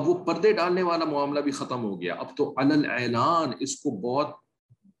 تو اب وہ پردے ڈالنے والا معاملہ بھی ختم ہو گیا, اب تو علل اعلان اس کو بہت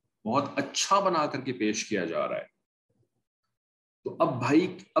بہت اچھا بنا کر کے پیش کیا جا رہا ہے. تو اب بھائی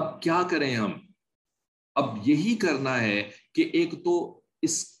اب کیا کریں ہم؟ اب یہی کرنا ہے کہ ایک تو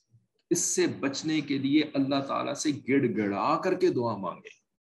اس سے بچنے کے لیے اللہ تعالیٰ سے گڑ گڑا کر کے دعا مانگے,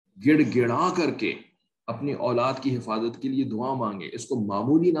 گڑ گڑا کر کے اپنی اولاد کی حفاظت کے لیے دعا مانگے, اس کو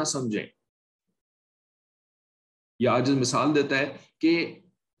معمولی نہ سمجھیں. یہ آج مثال دیتا ہے کہ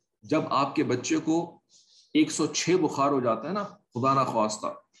جب آپ کے بچے کو 106 بخار ہو جاتا ہے نا, خدا نہ خواستہ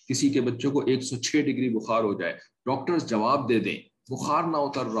کسی کے بچے کو 106 ڈگری بخار ہو جائے, ڈاکٹرز جواب دے دیں بخار نہ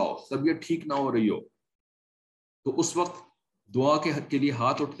اتر رہا ہو, طبیعت ٹھیک نہ ہو رہی ہو, تو اس وقت دعا کے لیے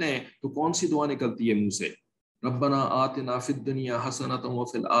ہاتھ اٹھتے ہیں تو کون سی دعا نکلتی ہے منہ سے؟ ربنا آتنا فی الدنیا حسنۃ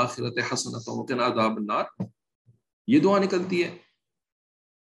وفی الآخرۃ حسنۃ وقنا عذاب النار, یہ دعا نکلتی ہے.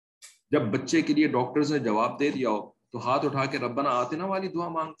 جب بچے کے لیے ڈاکٹرز نے جواب دے دیا ہو تو ہاتھ اٹھا کے ربنا آتنا والی دعا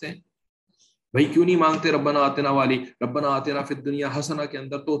مانگتے ہیں. بھائی کیوں نہیں مانگتے ربنا آتنا والی؟ ربنا آتنا فی الدنیا حسنہ کے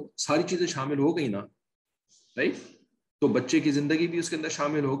اندر تو ساری چیزیں شامل ہو گئی نا, رائٹ؟ تو بچے کی زندگی بھی اس کے اندر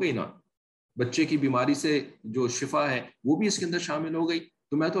شامل ہو گئی نا, بچے کی بیماری سے جو شفا ہے وہ بھی اس کے اندر شامل ہو گئی.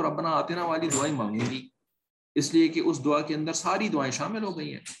 تو میں تو ربنا آتنا والی دعائیں مانگوں گی, اس لیے کہ اس دعا کے اندر ساری دعائیں شامل ہو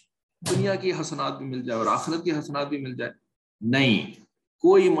گئی ہیں, دنیا کی حسنات بھی مل جائے اور آخرت کی حسنات بھی مل جائے. نہیں,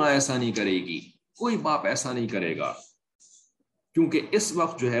 کوئی ماں ایسا نہیں کرے گی, کوئی باپ ایسا نہیں کرے گا. کیونکہ اس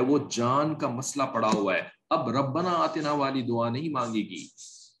وقت جو ہے وہ جان کا مسئلہ پڑا ہوا ہے. اب ربنا آتنا والی دعا نہیں مانگے گی،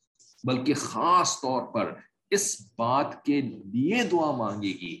 بلکہ خاص طور پر اس بات کے لیے دعا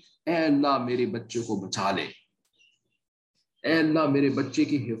مانگے گی، اے اللہ میرے بچے کو بچا لے، اے اللہ میرے بچے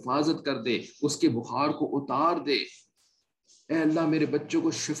کی حفاظت کر دے، اس کے بخار کو اتار دے، اے اللہ میرے بچوں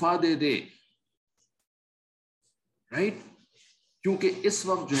کو شفا دے دے. رائٹ؟ کیونکہ اس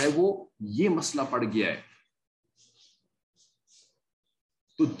وقت جو ہے وہ یہ مسئلہ پڑ گیا ہے.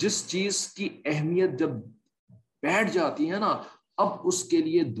 تو جس چیز کی اہمیت جب بیٹھ جاتی ہے نا، اب اس کے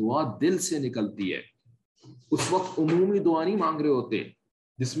لیے دعا دل سے نکلتی ہے. اس وقت عمومی دعا نہیں مانگ رہے ہوتے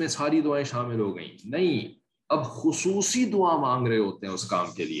جس میں ساری دعائیں شامل ہو گئیں، نہیں، اب خصوصی دعا مانگ رہے ہوتے ہیں اس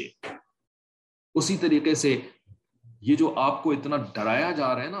کام کے لیے. اسی طریقے سے یہ جو آپ کو اتنا ڈرایا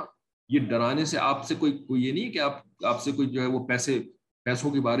جا رہا ہے نا، یہ ڈرانے سے آپ سے کوئی یہ نہیں کہ آپ سے کوئی جو ہے وہ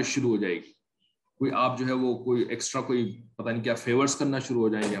پیسوں کی بارش شروع ہو جائے گی، کوئی آپ جو ہے وہ کوئی ایکسٹرا کوئی پتہ نہیں کیا فیورز کرنا شروع ہو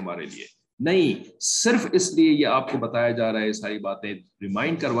جائیں گے ہمارے لیے. نہیں، صرف اس لیے یہ آپ کو بتایا جا رہا ہے، یہ ساری باتیں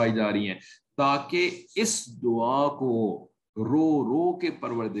ریمائنڈ کروائی جا رہی ہیں تاکہ اس دعا کو رو رو کے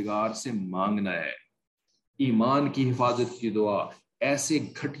پروردگار سے مانگنا ہے. ایمان کی حفاظت کی دعا، ایسے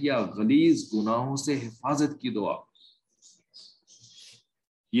گھٹیا غلیظ گناہوں سے حفاظت کی دعا.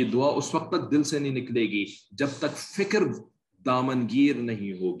 یہ دعا اس وقت تک دل سے نہیں نکلے گی جب تک فکر دامنگیر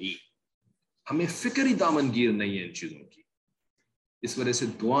نہیں ہوگی. ہمیں فکر ہی دامنگیر نہیں ہے ان چیزوں کی، اس وجہ سے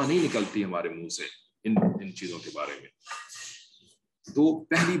دعا نہیں نکلتی ہمارے منہ سے ان چیزوں کے بارے میں. تو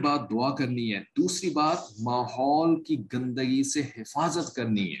پہلی بات دعا کرنی ہے. دوسری بات ماحول کی گندگی سے حفاظت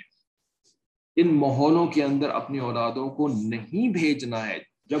کرنی ہے. ان ماحولوں کے اندر اپنی اولادوں کو نہیں بھیجنا ہے.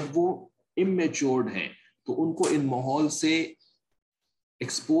 جب وہ امیچورڈ ہیں تو ان کو ان ماحول سے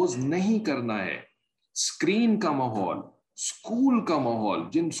ایکسپوز نہیں کرنا ہے. اسکرین کا ماحول، اسکول کا ماحول،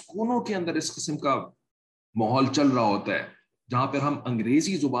 جن اسکولوں کے اندر اس قسم کا ماحول چل رہا ہوتا ہے جہاں پر ہم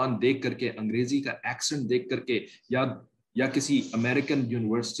انگریزی زبان دیکھ کر کے، انگریزی کا ایکسنٹ دیکھ کر کے، یا کسی امریکن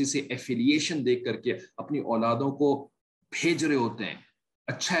یونیورسٹی سے ایفیلیشن دیکھ کر کے اپنی اولادوں کو بھیج رہے ہوتے ہیں.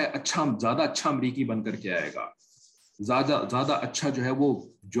 زیادہ اچھا امریکی بن کر کے آئے گا، زیادہ اچھا جو ہے وہ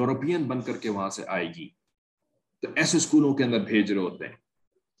یورپین بن کر کے وہاں سے آئے گی. تو ایسے اسکولوں کے اندر بھیج رہے ہوتے ہیں.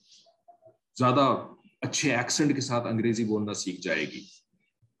 زیادہ اچھے ایکسنٹ کے ساتھ انگریزی بولنا سیکھ جائے گی.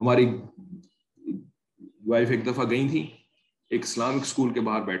 ہماری وائف ایک دفعہ گئی تھی ایک اسلامک اسکول کے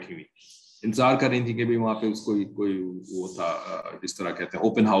باہر بیٹھی ہوئی، انتظار کر رہی تھی کہ وہاں پہ اس کو کوئی وہ تھا جس طرح کہتے ہیں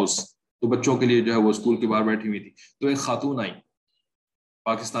اوپن ہاؤس، تو بچوں کے لیے جو ہے وہ اسکول کے باہر بیٹھی ہوئی تھی. تو ایک خاتون آئی،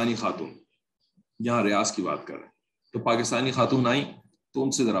 پاکستانی خاتون، یہاں ریاض کی بات کر رہے ہیں. تو پاکستانی خاتون آئی تو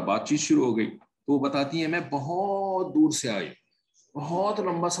ان سے ذرا بات چیت شروع ہو گئی. تو وہ بتاتی ہیں میں بہت دور سے آئی، بہت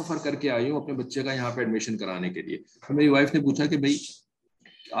لمبا سفر کر کے آئی ہوں اپنے بچے کا یہاں پہ ایڈمیشن کرانے کے لیے. تو میری وائف نے پوچھا کہ بھائی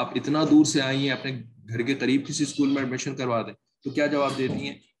آپ اتنا دور سے آئی ہیں، اپنے گھر کے قریب کسی اسکول میں ایڈمیشن کروا دیں. تو کیا جواب دیتی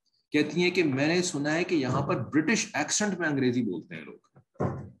ہیں؟ کہتی ہیں کہ میں نے سنا ہے کہ یہاں پر برٹش ایکسنٹ میں انگریزی بولتے ہیں لوگ،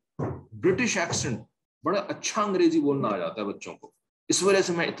 برٹش ایکسنٹ، بڑا اچھا انگریزی بولنا آ جاتا ہے بچوں کو، اس وجہ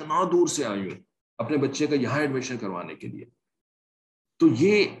سے میں اتنا دور سے آئی ہوں اپنے بچے کا یہاں ایڈمیشن کروانے کے لیے. تو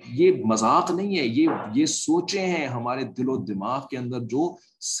یہ مذاق نہیں ہے، یہ سوچیں ہیں ہمارے دل و دماغ کے اندر جو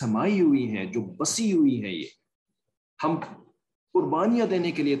سمائی ہوئی ہیں، جو بسی ہوئی ہیں. یہ ہم قربانیاں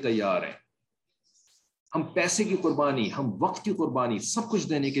دینے کے لیے تیار ہیں، ہم پیسے کی قربانی، ہم وقت کی قربانی، سب کچھ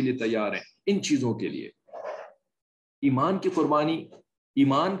دینے کے لیے تیار ہیں ان چیزوں کے لیے. ایمان کی قربانی،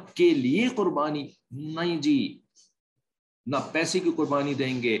 ایمان کے لیے قربانی نہیں جی. نہ پیسے کی قربانی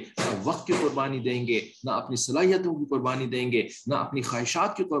دیں گے، نہ وقت کی قربانی دیں گے، نہ اپنی صلاحیتوں کی قربانی دیں گے، نہ اپنی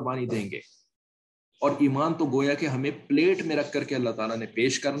خواہشات کی قربانی دیں گے. اور ایمان تو گویا کہ ہمیں پلیٹ میں رکھ کر کے اللہ تعالیٰ نے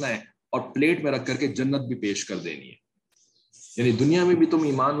پیش کرنا ہے، اور پلیٹ میں رکھ کر کے جنت بھی پیش کر دینی ہے. یعنی دنیا میں بھی تم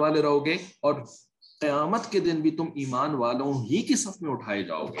ایمان والے رہو گے اور قیامت کے دن بھی تم ایمان والوں ہی کی صف میں اٹھائے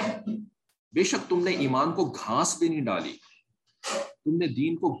جاؤ گے. بے شک تم نے ایمان کو گھاس بھی نہیں ڈالی، تم نے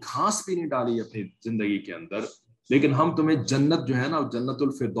دین کو گھاس بھی نہیں ڈالی اپنی زندگی کے اندر، لیکن ہم تمہیں جنت جو ہے نا، جنت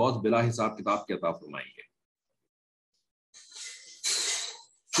الفردوس بلا حساب کتاب کے عطا فرمائیں گے.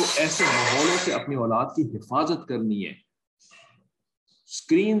 تو ایسے ماحولوں سے اپنی اولاد کی حفاظت کرنی ہے.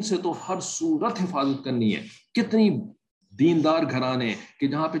 اسکرین سے تو ہر صورت حفاظت کرنی ہے. کتنی دیندار گھرانے کہ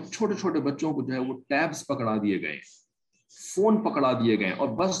جہاں پہ چھوٹے چھوٹے بچوں کو جو ہے وہ ٹیبز پکڑا دیے گئے، فون پکڑا دیے گئے، اور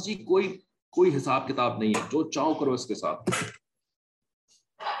بس جی کوئی حساب کتاب نہیں ہے، جو چاہو کرو اس کے ساتھ،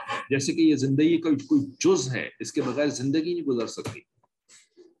 جیسے کہ یہ زندگی کا کوئی جز ہے، اس کے بغیر زندگی نہیں گزر سکتی.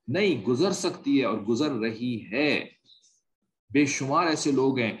 نہیں، گزر سکتی ہے اور گزر رہی ہے. بے شمار ایسے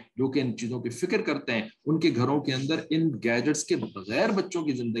لوگ ہیں جو کہ ان چیزوں کی فکر کرتے ہیں، ان کے گھروں کے اندر ان گیجٹس کے بغیر بچوں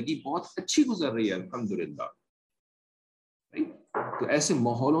کی زندگی بہت اچھی گزر رہی ہے الحمدللہ. تو ایسے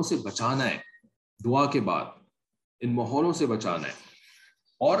ماحولوں سے بچانا ہے دعا کے بعد. ان ماحولوں سے بچانا ہے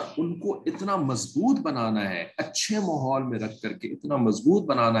اور ان کو اتنا مضبوط بنانا ہے، اچھے ماحول میں رکھ کر کے اتنا مضبوط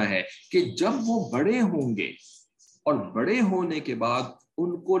بنانا ہے کہ جب وہ بڑے ہوں گے اور بڑے ہونے کے بعد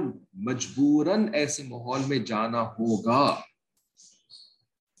ان کو مجبوراً ایسے ماحول میں جانا ہوگا،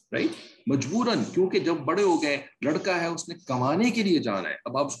 رائٹ، مجبوراً، کیونکہ جب بڑے ہو گئے، لڑکا ہے اس نے کمانے کے لیے جانا ہے،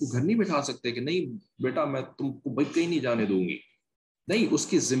 اب آپ اس کو گھر نہیں بٹھا سکتے کہ نہیں بیٹا میں تم کو کہیں نہیں جانے دوں گی، نہیں، اس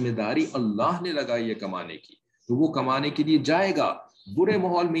کی ذمہ داری اللہ نے لگائی ہے کمانے کی، تو وہ کمانے کے لیے جائے گا، برے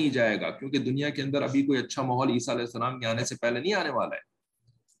ماحول میں ہی جائے گا، کیونکہ دنیا کے اندر ابھی کوئی اچھا ماحول عیسیٰ علیہ السلام کے آنے سے پہلے نہیں آنے والا ہے،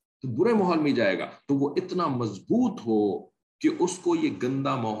 تو برے ماحول میں ہی جائے گا، تو وہ اتنا مضبوط ہو کہ اس کو یہ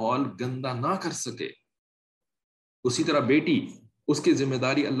گندا ماحول گندا نہ کر سکے۔ اسی طرح بیٹی، اس کی ذمہ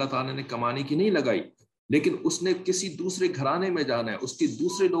داری اللہ تعالیٰ نے کمانے کی نہیں لگائی، لیکن اس نے کسی دوسرے گھرانے میں جانا ہے، اس کی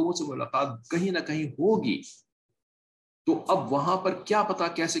دوسرے لوگوں سے ملاقات کہیں نہ کہیں ہوگی، تو اب وہاں پر کیا پتا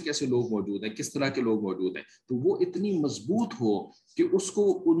کیسے کیسے لوگ موجود ہیں، کس طرح کے لوگ موجود ہیں، تو وہ اتنی مضبوط ہو کہ اس کو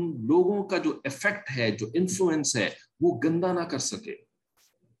ان لوگوں کا جو ایفیکٹ ہے، جو انفلوئنس ہے، وہ گندا نہ کر سکے۔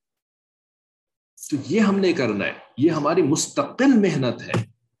 تو یہ ہم نے کرنا ہے، یہ ہماری مستقل محنت ہے،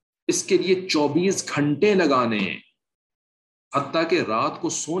 اس کے لیے 24 گھنٹے لگانے ہیں، حتیٰ کہ رات کو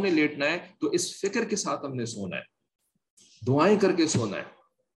سونے لیٹنا ہے تو اس فکر کے ساتھ ہم نے سونا ہے، دعائیں کر کے سونا ہے،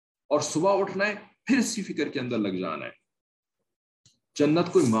 اور صبح اٹھنا ہے پھر اسی فکر کے اندر لگ جانا ہے۔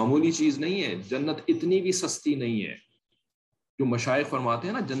 جنت کوئی معمولی چیز نہیں ہے، جنت اتنی بھی سستی نہیں ہے۔ جو مشائخ فرماتے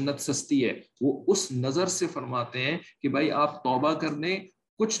ہیں نا جنت سستی ہے، وہ اس نظر سے فرماتے ہیں کہ بھائی آپ توبہ کر لیں،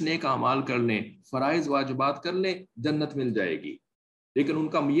 کچھ نیک اعمال کر لیں، فرائض واجبات کر لیں، جنت مل جائے گی، لیکن ان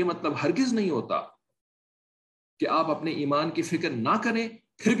کا یہ مطلب ہرگز نہیں ہوتا کہ آپ اپنے ایمان کی فکر نہ کریں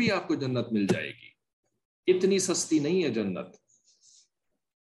پھر بھی آپ کو جنت مل جائے گی۔ اتنی سستی نہیں ہے جنت،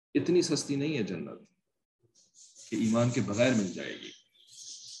 اتنی سستی نہیں ہے جنت کہ ایمان کے بغیر مل جائے گی۔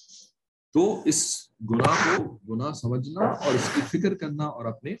 تو اس گناہ کو گناہ سمجھنا اور اس کی فکر کرنا اور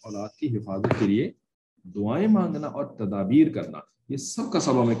اپنے اولاد کی حفاظت کے لیے دعائیں مانگنا اور تدابیر کرنا، یہ سب کا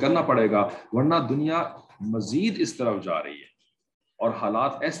سب ہمیں کرنا پڑے گا، ورنہ دنیا مزید اس طرف جا رہی ہے اور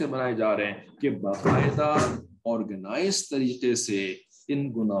حالات ایسے بنائے جا رہے ہیں کہ باقاعدہ آرگنائز طریقے سے ان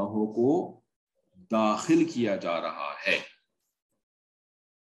گناہوں کو داخل کیا جا رہا ہے۔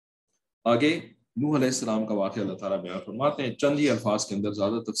 آگے نوح علیہ السلام کا واقعہ اللہ تعالیٰ بیان فرماتے ہیں، چند ہی الفاظ کے اندر،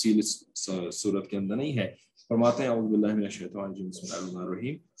 زیادہ تفصیل اس صورت کے اندر نہیں ہے۔ فرماتے ہیں اعوذ باللہ من الشیطان الرجیم بسم اللہ الرحمن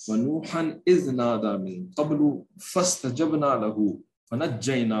الرحیم وَنُوحًا إِذْ نَادَى مِن قَبْلُ فَاسْتَجَبْنَا لَهُ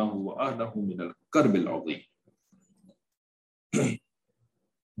فَنَجَّيْنَاهُ وَأَهْلَهُ مِنَ الْكَرْبِ الْعَظِيمِ۔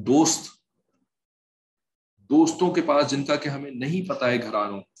 دوستوں کے پاس جن کا کہ ہمیں نہیں پتہ ہے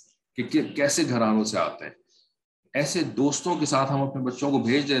گھرانوں کہ کیسے گھرانوں سے آتے ہیں، ایسے دوستوں کے ساتھ ہم اپنے بچوں کو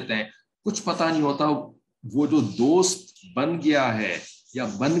بھیج دیتے ہیں، کچھ پتہ نہیں ہوتا وہ جو دوست بن گیا ہے یا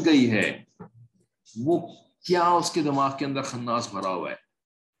بن گئی ہے وہ کیا اس کے دماغ کے اندر خناس بھرا ہوا ہے،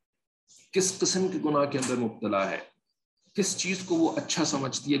 کس قسم کے گناہ کے اندر مبتلا ہے، کس چیز کو وہ اچھا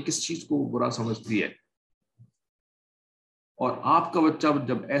سمجھتی ہے، کس چیز کو وہ برا سمجھتی ہے۔ اور آپ کا بچہ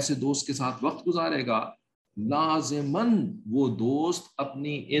جب ایسے دوست کے ساتھ وقت گزارے گا، لازماً وہ دوست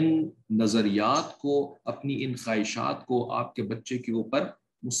اپنی ان نظریات کو، اپنی ان خواہشات کو آپ کے بچے کے اوپر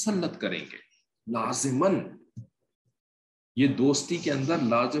مسلط کریں گے، لازماً، یہ دوستی کے اندر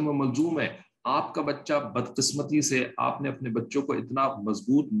لازم و ملزوم ہے۔ آپ کا بچہ بدقسمتی سے آپ نے اپنے بچوں کو اتنا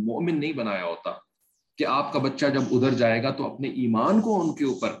مضبوط مومن نہیں بنایا ہوتا کہ آپ کا بچہ جب ادھر جائے گا تو اپنے ایمان کو ان کے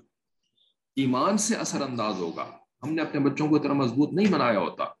اوپر ایمان سے اثر انداز ہوگا۔ ہم نے اپنے بچوں کو اتنا مضبوط نہیں بنایا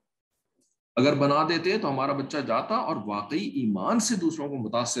ہوتا، اگر بنا دیتے تو ہمارا بچہ جاتا اور واقعی ایمان سے دوسروں کو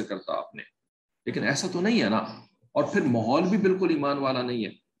متاثر کرتا آپ نے، لیکن ایسا تو نہیں ہے نا، اور پھر ماحول بھی بالکل ایمان والا نہیں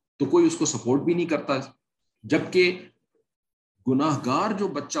ہے تو کوئی اس کو سپورٹ بھی نہیں کرتا، جبکہ گناہ گار جو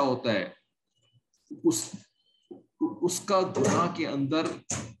بچہ ہوتا ہے اس کا گناہ کے اندر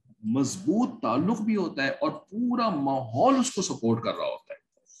مضبوط تعلق بھی ہوتا ہے اور پورا ماحول اس کو سپورٹ کر رہا ہوتا ہے،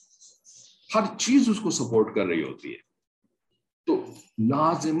 ہر چیز اس کو سپورٹ کر رہی ہوتی ہے، تو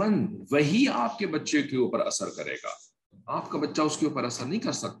لازماً وہی آپ کے بچے کے اوپر اثر کرے گا، آپ کا بچہ اس کے اوپر اثر نہیں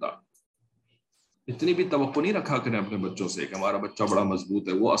کر سکتا۔ اتنی بھی توقع نہیں رکھا کریں اپنے بچوں سے کہ ہمارا بچہ بڑا مضبوط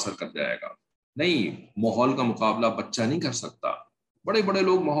ہے وہ اثر کر جائے گا، نہیں، ماحول کا مقابلہ بچہ نہیں کر سکتا، بڑے بڑے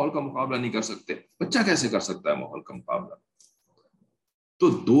لوگ ماحول کا مقابلہ نہیں کر سکتے، بچہ کیسے کر سکتا ہے ماحول کا مقابلہ؟ تو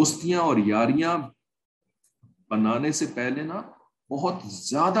دوستیاں اور یاریاں بنانے سے پہلے نا بہت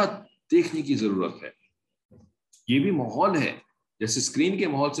زیادہ دیکھنے کی ضرورت ہے، یہ بھی ماحول ہے، جیسے اسکرین کے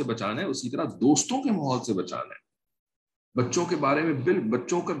ماحول سے بچانا ہے اسی طرح دوستوں کے ماحول سے بچانا ہے۔ بچوں کے بارے میں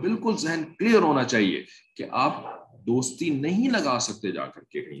بچوں کا بالکل ذہن کلیئر ہونا چاہیے کہ آپ دوستی نہیں لگا سکتے جا کر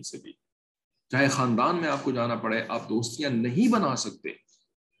کے کہیں سے بھی، چاہے خاندان میں آپ کو جانا پڑے، آپ دوستیاں نہیں بنا سکتے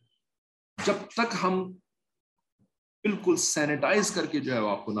جب تک ہم بالکل سینیٹائز کر کے جو ہے وہ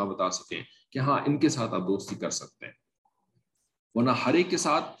آپ کو نہ بتا سکیں کہ ہاں ان کے ساتھ آپ دوستی کر سکتے ہیں، ورنہ ہر ایک کے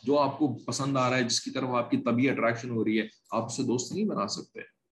ساتھ جو آپ کو پسند آ رہا ہے، جس کی طرف آپ کی طبی اٹریکشن ہو رہی ہے، آپ اسے دوست نہیں بنا سکتے،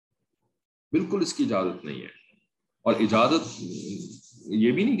 بالکل اس کی اجازت نہیں ہے۔ اور اجازت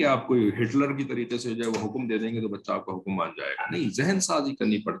یہ بھی نہیں کہ آپ کو ہٹلر کی طریقے سے جو ہے وہ حکم دے دیں گے تو بچہ آپ کا حکم مان جائے گا، نہیں، ذہن سازی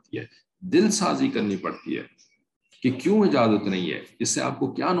کرنی پڑتی ہے، دل سازی کرنی پڑتی ہے کہ کیوں اجازت نہیں ہے، اس سے آپ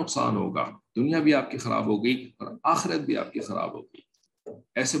کو کیا نقصان ہوگا، دنیا بھی آپ کی خراب ہوگی اور آخرت بھی آپ کی خراب ہوگی۔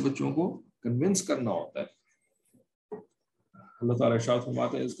 ایسے بچوں کو کنونس کرنا ہوتا ہے۔ اللہ تعالیٰ ارشاد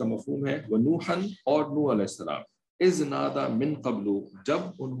فرماتے ہیں، اس کا مفہوم ہے وَنُوحًا، اور نوح علیہ السلام، اذ نادا من قبل، جب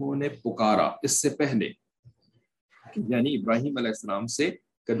انہوں نے پکارا اس سے پہلے، یعنی ابراہیم علیہ السلام سے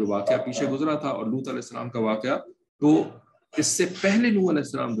کا جو واقعہ پیچھے گزرا تھا اور لوط علیہ السلام کا واقعہ، تو اس سے پہلے نوح علیہ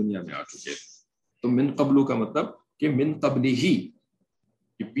السلام دنیا میں آ چکے تھے۔ تو من قبل کا مطلب کہ من قبل ہی،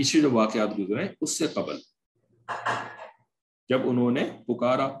 کہ پیچھے جو واقعات گزرے اس سے قبل، جب انہوں نے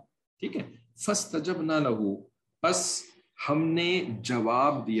پکارا، ٹھیک ہے، فاستجبنا لہ، پس ہم نے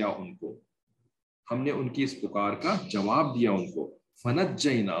جواب دیا ان کو، ہم نے ان کی اس پکار کا جواب دیا ان کو،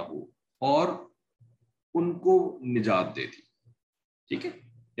 فنجیناہ، اور ان کو نجات دے دی، ٹھیک ہے،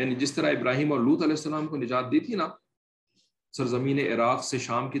 یعنی جس طرح ابراہیم اور لوط علیہ السلام کو نجات دی تھی نا سرزمین عراق سے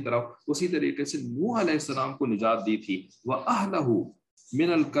شام کی طرف، اسی طریقے سے نوح علیہ السلام کو نجات دی تھی، وَأَهْلَهُ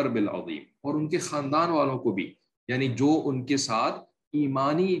مِنَ الْكَرْبِ الْعَظِيمِ، اور ان کے خاندان والوں کو بھی، یعنی جو ان کے ساتھ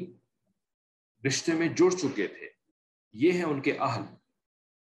ایمانی رشتے میں جڑ چکے تھے، یہ ہیں ان کے اہل،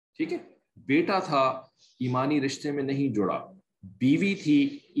 ٹھیک ہے، بیٹا تھا ایمانی رشتے میں نہیں جڑا، بیوی تھی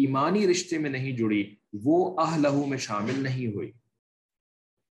ایمانی رشتے میں نہیں جڑی، وہ اہلہ میں شامل نہیں ہوئی،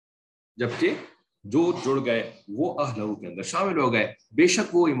 جبکہ جو جڑ گئے وہ اہلہ کے اندر شامل ہو گئے، بے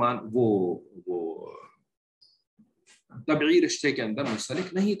شک وہ ایمان وہ طبعی رشتے کے اندر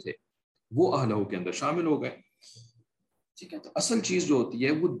منسلک نہیں تھے، وہ اہلہ کے اندر شامل ہو گئے، ٹھیک ہے۔ تو اصل چیز جو ہوتی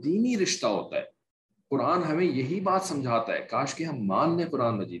ہے وہ دینی رشتہ ہوتا ہے، قرآن ہمیں یہی بات سمجھاتا ہے، کاش کہ ہم مان لیں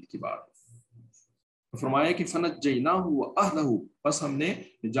قرآن مجید کی بات۔ فرمایا کہ فنجیناہ واہلہ، بس ہم نے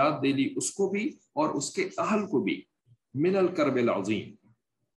نجات دے لی اس کو بھی اور اس کے اہل کو بھی، من الکرب العظیم،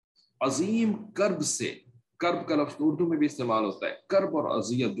 عظیم کرب سے، کرب کا لفظ اردو میں بھی استعمال ہوتا ہے، کرب اور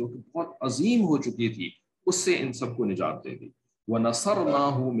اذیت جو کہ بہت عظیم ہو چکی تھی، اس سے ان سب کو نجات دے دی،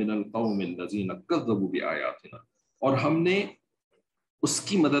 وَنَصَرْنَاهُ مِنَ الْقَوْمِ الَّذِينَ كَذَّبُوا بِآيَاتِنَا، اور ہم نے اس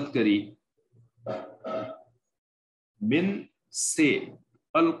کی مدد کری، من سے،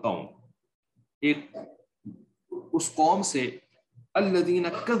 القوم، ایک اس قوم سے، الذین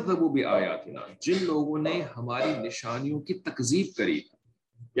کذبوا بآیاتنا، جن لوگوں نے ہماری نشانیوں کی تکذیب کری،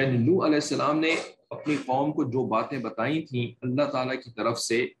 یعنی نوح علیہ السلام نے اپنی قوم کو جو باتیں بتائی تھیں اللہ تعالیٰ کی طرف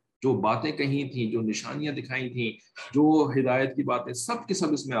سے، جو باتیں کہی تھیں، جو نشانیاں دکھائی تھیں، جو ہدایت کی باتیں، سب کے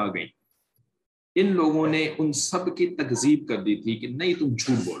سب اس میں آ گئیں، ان لوگوں نے ان سب کی تکذیب کر دی تھی کہ نہیں تم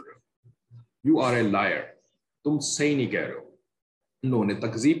جھوٹ بول رہے ہو، یو آر اے لائر، تم صحیح نہیں کہہ رہے ہو، ان لوگوں نے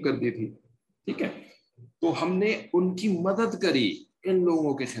تکذیب کر دی تھی، ٹھیک ہے۔ تو ہم نے ان کی مدد کری ان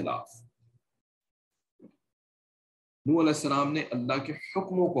لوگوں کے خلاف، نوح علیہ السلام نے اللہ کے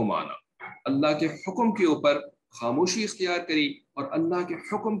حکموں کو مانا، اللہ کے حکم کے اوپر خاموشی اختیار کری، اور اللہ کے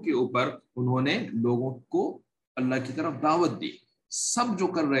حکم کے اوپر انہوں نے لوگوں کو اللہ کی طرف دعوت دی، سب جو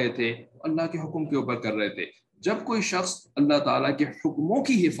کر رہے تھے اللہ کے حکم کے اوپر کر رہے تھے۔ جب کوئی شخص اللہ تعالیٰ کے حکموں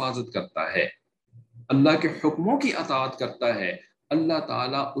کی حفاظت کرتا ہے، اللہ کے حکموں کی اطاعت کرتا ہے، اللہ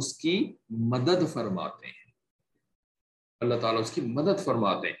تعالیٰ اس کی مدد فرماتے ہیں، اللہ تعالیٰ اس کی مدد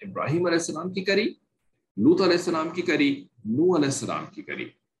فرماتے ہیں۔ ابراہیم علیہ السلام کی کری، لوط علیہ السلام کی کری، نوح علیہ السلام کی کری،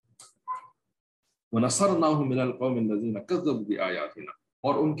 وَنَصَرْنَاهُ مِنَ الْقَوْمِ الَّذِينَ كَذَّبُوا بِآيَاتِنَا،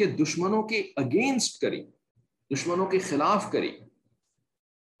 اور ان کے دشمنوں کے اگینسٹ کری، دشمنوں کے خلاف کری۔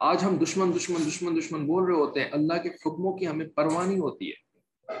 آج ہم دشمن دشمن دشمن دشمن بول رہے ہوتے ہیں، اللہ کے حکموں کی ہمیں پرواہ نہیں ہوتی ہے،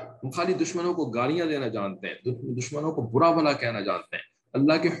 ہم خالی دشمنوں کو گالیاں دینا جانتے ہیں، دشمنوں کو برا بھلا کہنا جانتے ہیں،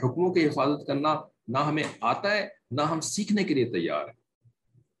 اللہ کے حکموں کی حفاظت کرنا نہ ہمیں آتا ہے نہ ہم سیکھنے کے لیے تیار ہیں۔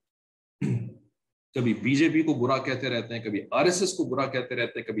 کبھی بی جے پی کو برا کہتے رہتے ہیں، کبھی آر ایس ایس کو برا کہتے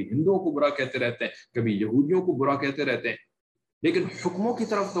رہتے ہیں، کبھی ہندوؤں کو برا کہتے رہتے ہیں، کبھی یہودیوں کو برا کہتے رہتے ہیں، لیکن حکموں کی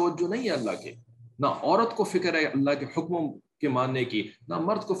طرف توجہ نہیں ہے اللہ کے، نہ عورت کو فکر ہے اللہ کے حکموں کے ماننے کی، نہ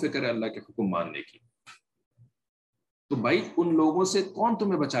مرد کو فکر ہے اللہ کے حکم ماننے کی۔ تو بھائی ان لوگوں سے کون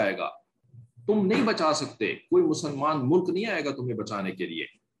تمہیں بچائے گا؟ تم نہیں بچا سکتے، کوئی مسلمان ملک نہیں آئے گا تمہیں بچانے کے لیے،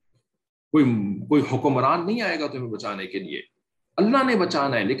 کوئی حکمران نہیں آئے گا تمہیں بچانے کے لیے، اللہ نے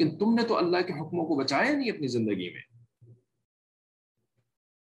بچانا ہے، لیکن تم نے تو اللہ کے حکموں کو بچایا نہیں اپنی زندگی میں۔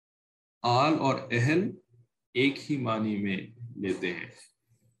 آل اور اہل ایک ہی معنی میں لیتے ہیں،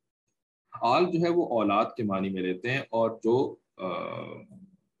 آل جو ہے وہ اولاد کے معنی میں لیتے ہیں، اور جو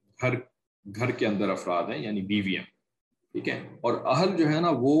گھر کے اندر افراد ہیں یعنی بیویاں، ٹھیک ہے. اور اہل جو ہے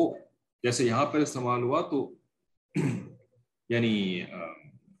نا وہ جیسے یہاں پر استعمال ہوا تو یعنی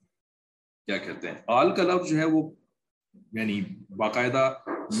کیا کہتے ہیں آل کا لفظ جو ہے وہ یعنی باقاعدہ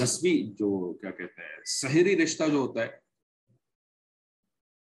نسبی جو کیا کہتے ہیں سحری رشتہ جو ہوتا ہے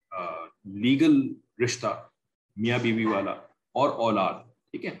لیگل رشتہ میاں بیوی والا اور اولاد.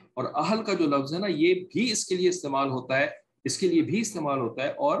 ٹھیک ہے. اور اہل کا جو لفظ ہے نا یہ بھی اس کے لیے استعمال ہوتا ہے, اس کے لیے بھی استعمال ہوتا ہے,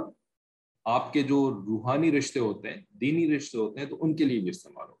 اور آپ کے جو روحانی رشتے ہوتے ہیں دینی رشتے ہوتے ہیں تو ان کے لیے بھی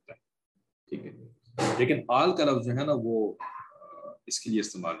استعمال ہوتا ہے. ٹھیک ہے. لیکن آل کا لفظ جو ہے نا وہ اس کے لیے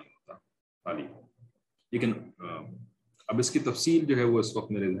استعمال نہیں ہوتا خالی. لیکن اب اس کی تفصیل جو ہے وہ اس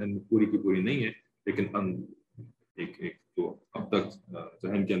وقت میرے ذہن میں پوری کی پوری نہیں ہے, لیکن ایک جو اب تک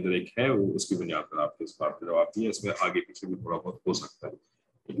ذہن کے اندر ایک ہے وہ اس کی بنیاد پر آپ کے اس بات کا جواب دیا. اس میں آگے پیچھے بھی تھوڑا بہت ہو سکتا ہے.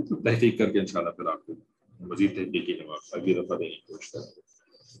 ٹھیک ہے. تو تحقیق کر کے انشاءاللہ پھر آپ کو مزید تحقیقی جواب اگلی دفعہ دینے کی کوشش کریں گے.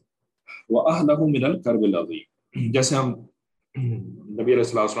 وَأَهْلَهُ مِنَ الْكَرْبِ الْعَظِيمِ. جیسے ہم نبی علیہ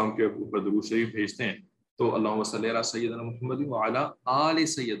السلام کے اوپر درود شریف بھیجتے ہیں تو اللہم صلی علی سیدنا محمد وعلی آل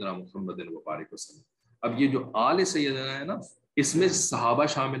سیدنا محمد وبارک وسلم. اب یہ جو آل سیدنا ہے نا اس میں صحابہ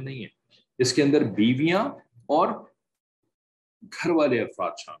شامل نہیں ہیں, اس کے اندر بیویاں اور گھر والے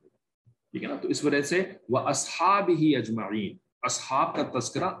افراد شامل ہیں. ٹھیک ہے نا. تو اس وجہ سے وَأَصْحَابِهِ أَجْمَعِينَ اصحاب کا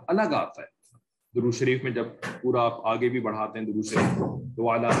تذکرہ الگ آتا ہے درود شریف میں. جب پورا آپ آگے بھی بڑھاتے ہیں درود شریف تو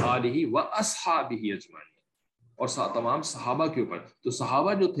وعلی آلہ وَأَصْحَابِهِ أَجْمَعِينَ اور تمام صحابہ کے اوپر. تو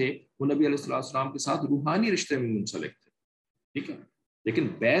صحابہ جو تھے وہ نبی علیہ السلام کے ساتھ روحانی رشتے میں منسلک تھے. ٹھیک ہے. لیکن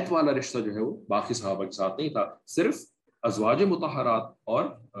بیت والا رشتہ جو ہے وہ باقی صحابہ کے ساتھ نہیں تھا, صرف ازواج مطہرات اور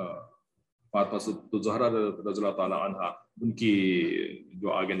فاطمہ زہرا رضی اللہ تعالی عنہا ان کی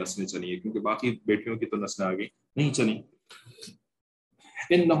جو آگے نسلیں چلی ہیں, کیونکہ باقی بیٹیوں کی تو نسلیں آگے نہیں چلی.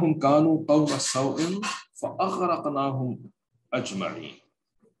 انہم کانوا قوم سوء فاغرقناہم اجمعین.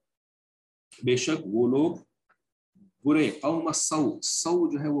 بے شک وہ لوگ برے, قوم السوء, سو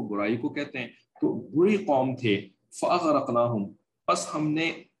جو ہے وہ برائی کو کہتے ہیں, تو بری قوم تھے. فاغرقناہم بس ہم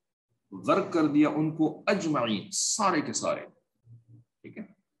نے غرق کر دیا ان کو اجمعین سارے کے سارے. ٹھیک ہے.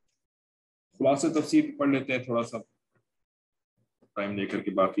 خلاصہ تفسیر پڑھ لیتے ہیں تھوڑا سا ٹائم لے کر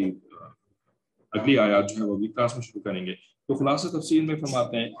کے, باقی اگلی آیات جو ہے وہ بھی کلاس میں شروع کریں گے. تو خلاصہ تفسیر میں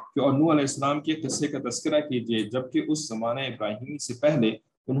فرماتے ہیں کہ اور نوح علیہ السلام کے قصے کا تذکرہ کیجیے جبکہ اس زمانہ ابراہیمی سے پہلے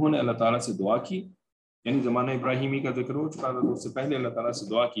انہوں نے اللہ تعالیٰ سے دعا کی, یعنی زمانہ ابراہیمی کا ذکر ہو چکا تھا, اس سے پہلے اللہ تعالیٰ سے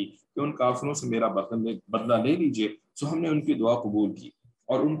دعا کی کہ ان کافروں سے میرا بدلہ لے لیجیے. سو ہم نے ان کی دعا قبول کی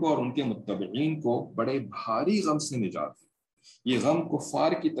اور ان کو اور ان کے متبعین کو بڑے بھاری غم سے نجات دی. یہ غم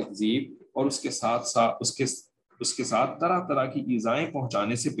کفار کی تکذیب اور اس کے ساتھ طرح طرح کی ایذائیں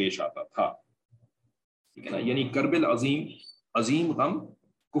پہنچانے سے پیش آتا تھا. ٹھیک ہے نا. یعنی کرب العظیم, عظیم غم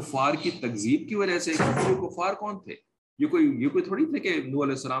کفار کی تکذیب کی وجہ سے. کفار کون تھے؟ یہ کوئی تھوڑی تھے کہ نوح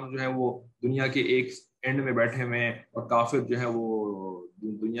علیہ السلام جو ہے وہ دنیا کے ایک اینڈ میں بیٹھے ہوئے ہیں اور کافر جو ہے وہ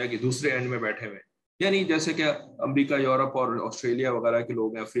دنیا کے دوسرے اینڈ میں بیٹھے ہوئے ہیں. یعنی جیسے کہ امریکہ, یورپ اور آسٹریلیا وغیرہ کے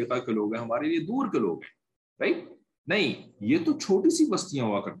لوگ ہیں, افریقہ کے لوگ ہیں, ہمارے لیے دور کے لوگ ہیں. رائٹ. نہیں, یہ تو چھوٹی سی بستیاں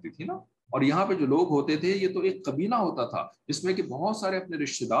ہوا کرتی تھی نا, اور یہاں پہ جو لوگ ہوتے تھے یہ تو ایک قبیلہ ہوتا تھا جس میں کہ بہت سارے اپنے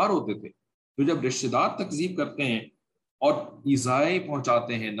رشتے دار ہوتے تھے. تو جب رشتے دار تکذیب کرتے ہیں اور ایذائیں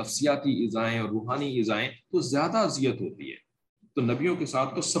پہنچاتے ہیں, نفسیاتی ایذائیں اور روحانی ایذائیں, تو زیادہ اذیت ہوتی ہے. تو نبیوں کے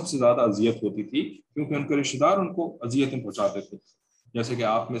ساتھ تو سب سے زیادہ اذیت ہوتی تھی کیونکہ ان کے رشتے دار ان کو اذیتیں پہنچاتے تھے. جیسے کہ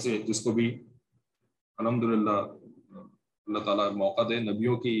آپ میں سے جس کو بھی الحمدللہ اللہ تعالیٰ موقع دے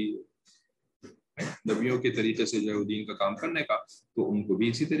نبیوں کے طریقے سے جو دین کا کام کرنے کا, تو ان کو بھی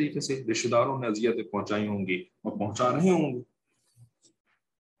اسی طریقے سے رشتے داروں نے اذیتیں پہنچائی ہوں گی اور پہنچا رہے ہوں گے.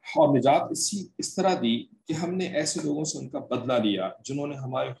 اور نجات اس طرح دی کہ ہم نے ایسے لوگوں سے ان کا بدلہ لیا جنہوں نے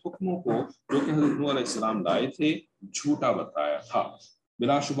ہمارے حکموں کو جو کہ حضرت نوح علیہ السلام لائے تھے جھوٹا بتایا تھا.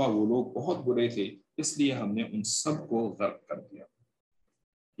 بلا شبہ وہ لوگ بہت برے تھے, اس لیے ہم نے ان سب کو غرق کر دیا.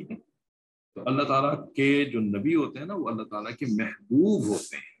 ٹھیک ہے. تو اللہ تعالیٰ کے جو نبی ہوتے ہیں نا وہ اللہ تعالیٰ کے محبوب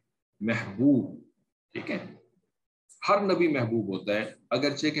ہوتے ہیں. محبوب. ٹھیک ہے. ہر نبی محبوب ہوتا ہے,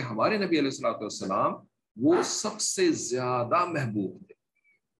 اگرچہ کہ ہمارے نبی علیہ السلام وہ سب سے زیادہ محبوب تھے.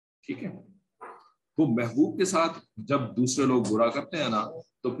 ٹھیک ہے. تو محبوب کے ساتھ جب دوسرے لوگ برا کرتے ہیں نا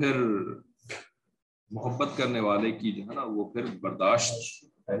تو پھر محبت کرنے والے کی جو ہے نا وہ پھر برداشت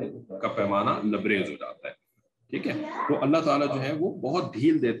کا پیمانہ لبریز ہو جاتا ہے. ٹھیک ہے. تو اللہ تعالیٰ جو ہے وہ بہت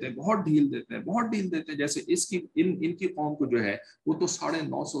ڈھیل دیتے ہیں. جیسے ان کی قوم کو جو ہے وہ تو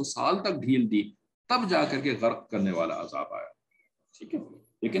 950 سال تک ڈھیل دی, تب جا کر کے غرق کرنے والا عذاب آیا. ٹھیک ہے.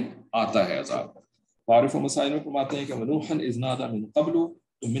 لیکن آتا ہے عذاب. معارف و مسائل میں فرماتے ہیں کہ ونوحا اذ نادى من قبل,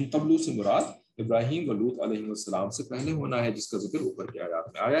 تو من قبل سے مراد ابراہیم و لوط علیہ السلام سے پہلے ہونا ہے, جس کا ذکر اوپر کی آیات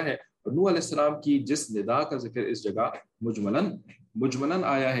میں آیا ہے. اور نوح علیہ السلام کی جس ندا کا ذکر اس جگہ مجملاً मुजमलन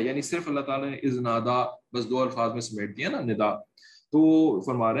आया है, यानी सिर्फ अल्लाह ताला ने इज़ नादा बस दो अल्फाज में समेट दिया ना निदा, तो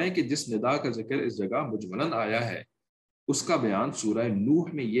फरमा रहे हैं कि जिस निदा का जिक्र इस जगह मुजमलन आया है उसका बयान सूरह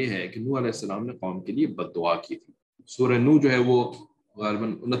नूह में ये है कि नूह अलैहिस्सलाम ने कौम के लिए बद्दुआ की थी। सूरह नूह जो है वो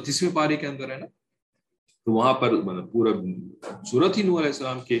गालिबन 29वें पारे के अंदर है ना, तो वहां पर मतलब पूरा सूरत ही नूह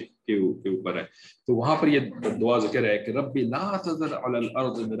अलैहिस्सलाम के ऊपर है, तो वहां पर ये दुआ जिक्र है कि रब्बी ला तज़र अलल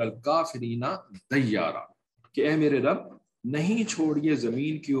अर्द मिनल काफिरीना दय्यारा, कि ए मेरे रब नहीं छोड़िए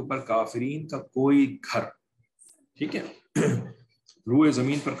जमीन के ऊपर काफिरीन का कोई घर, ठीक है, रूए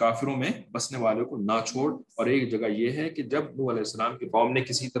जमीन पर काफिरों में बसने वालों को ना छोड़। और एक जगह ये है कि जब नूह अलैहिस्सलाम की कौम ने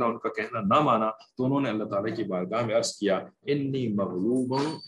किसी तरह उनका कहना ना माना तो उन्होंने अल्लाह ताला की बारगाह में अर्ज किया इन्नी मगलूबुन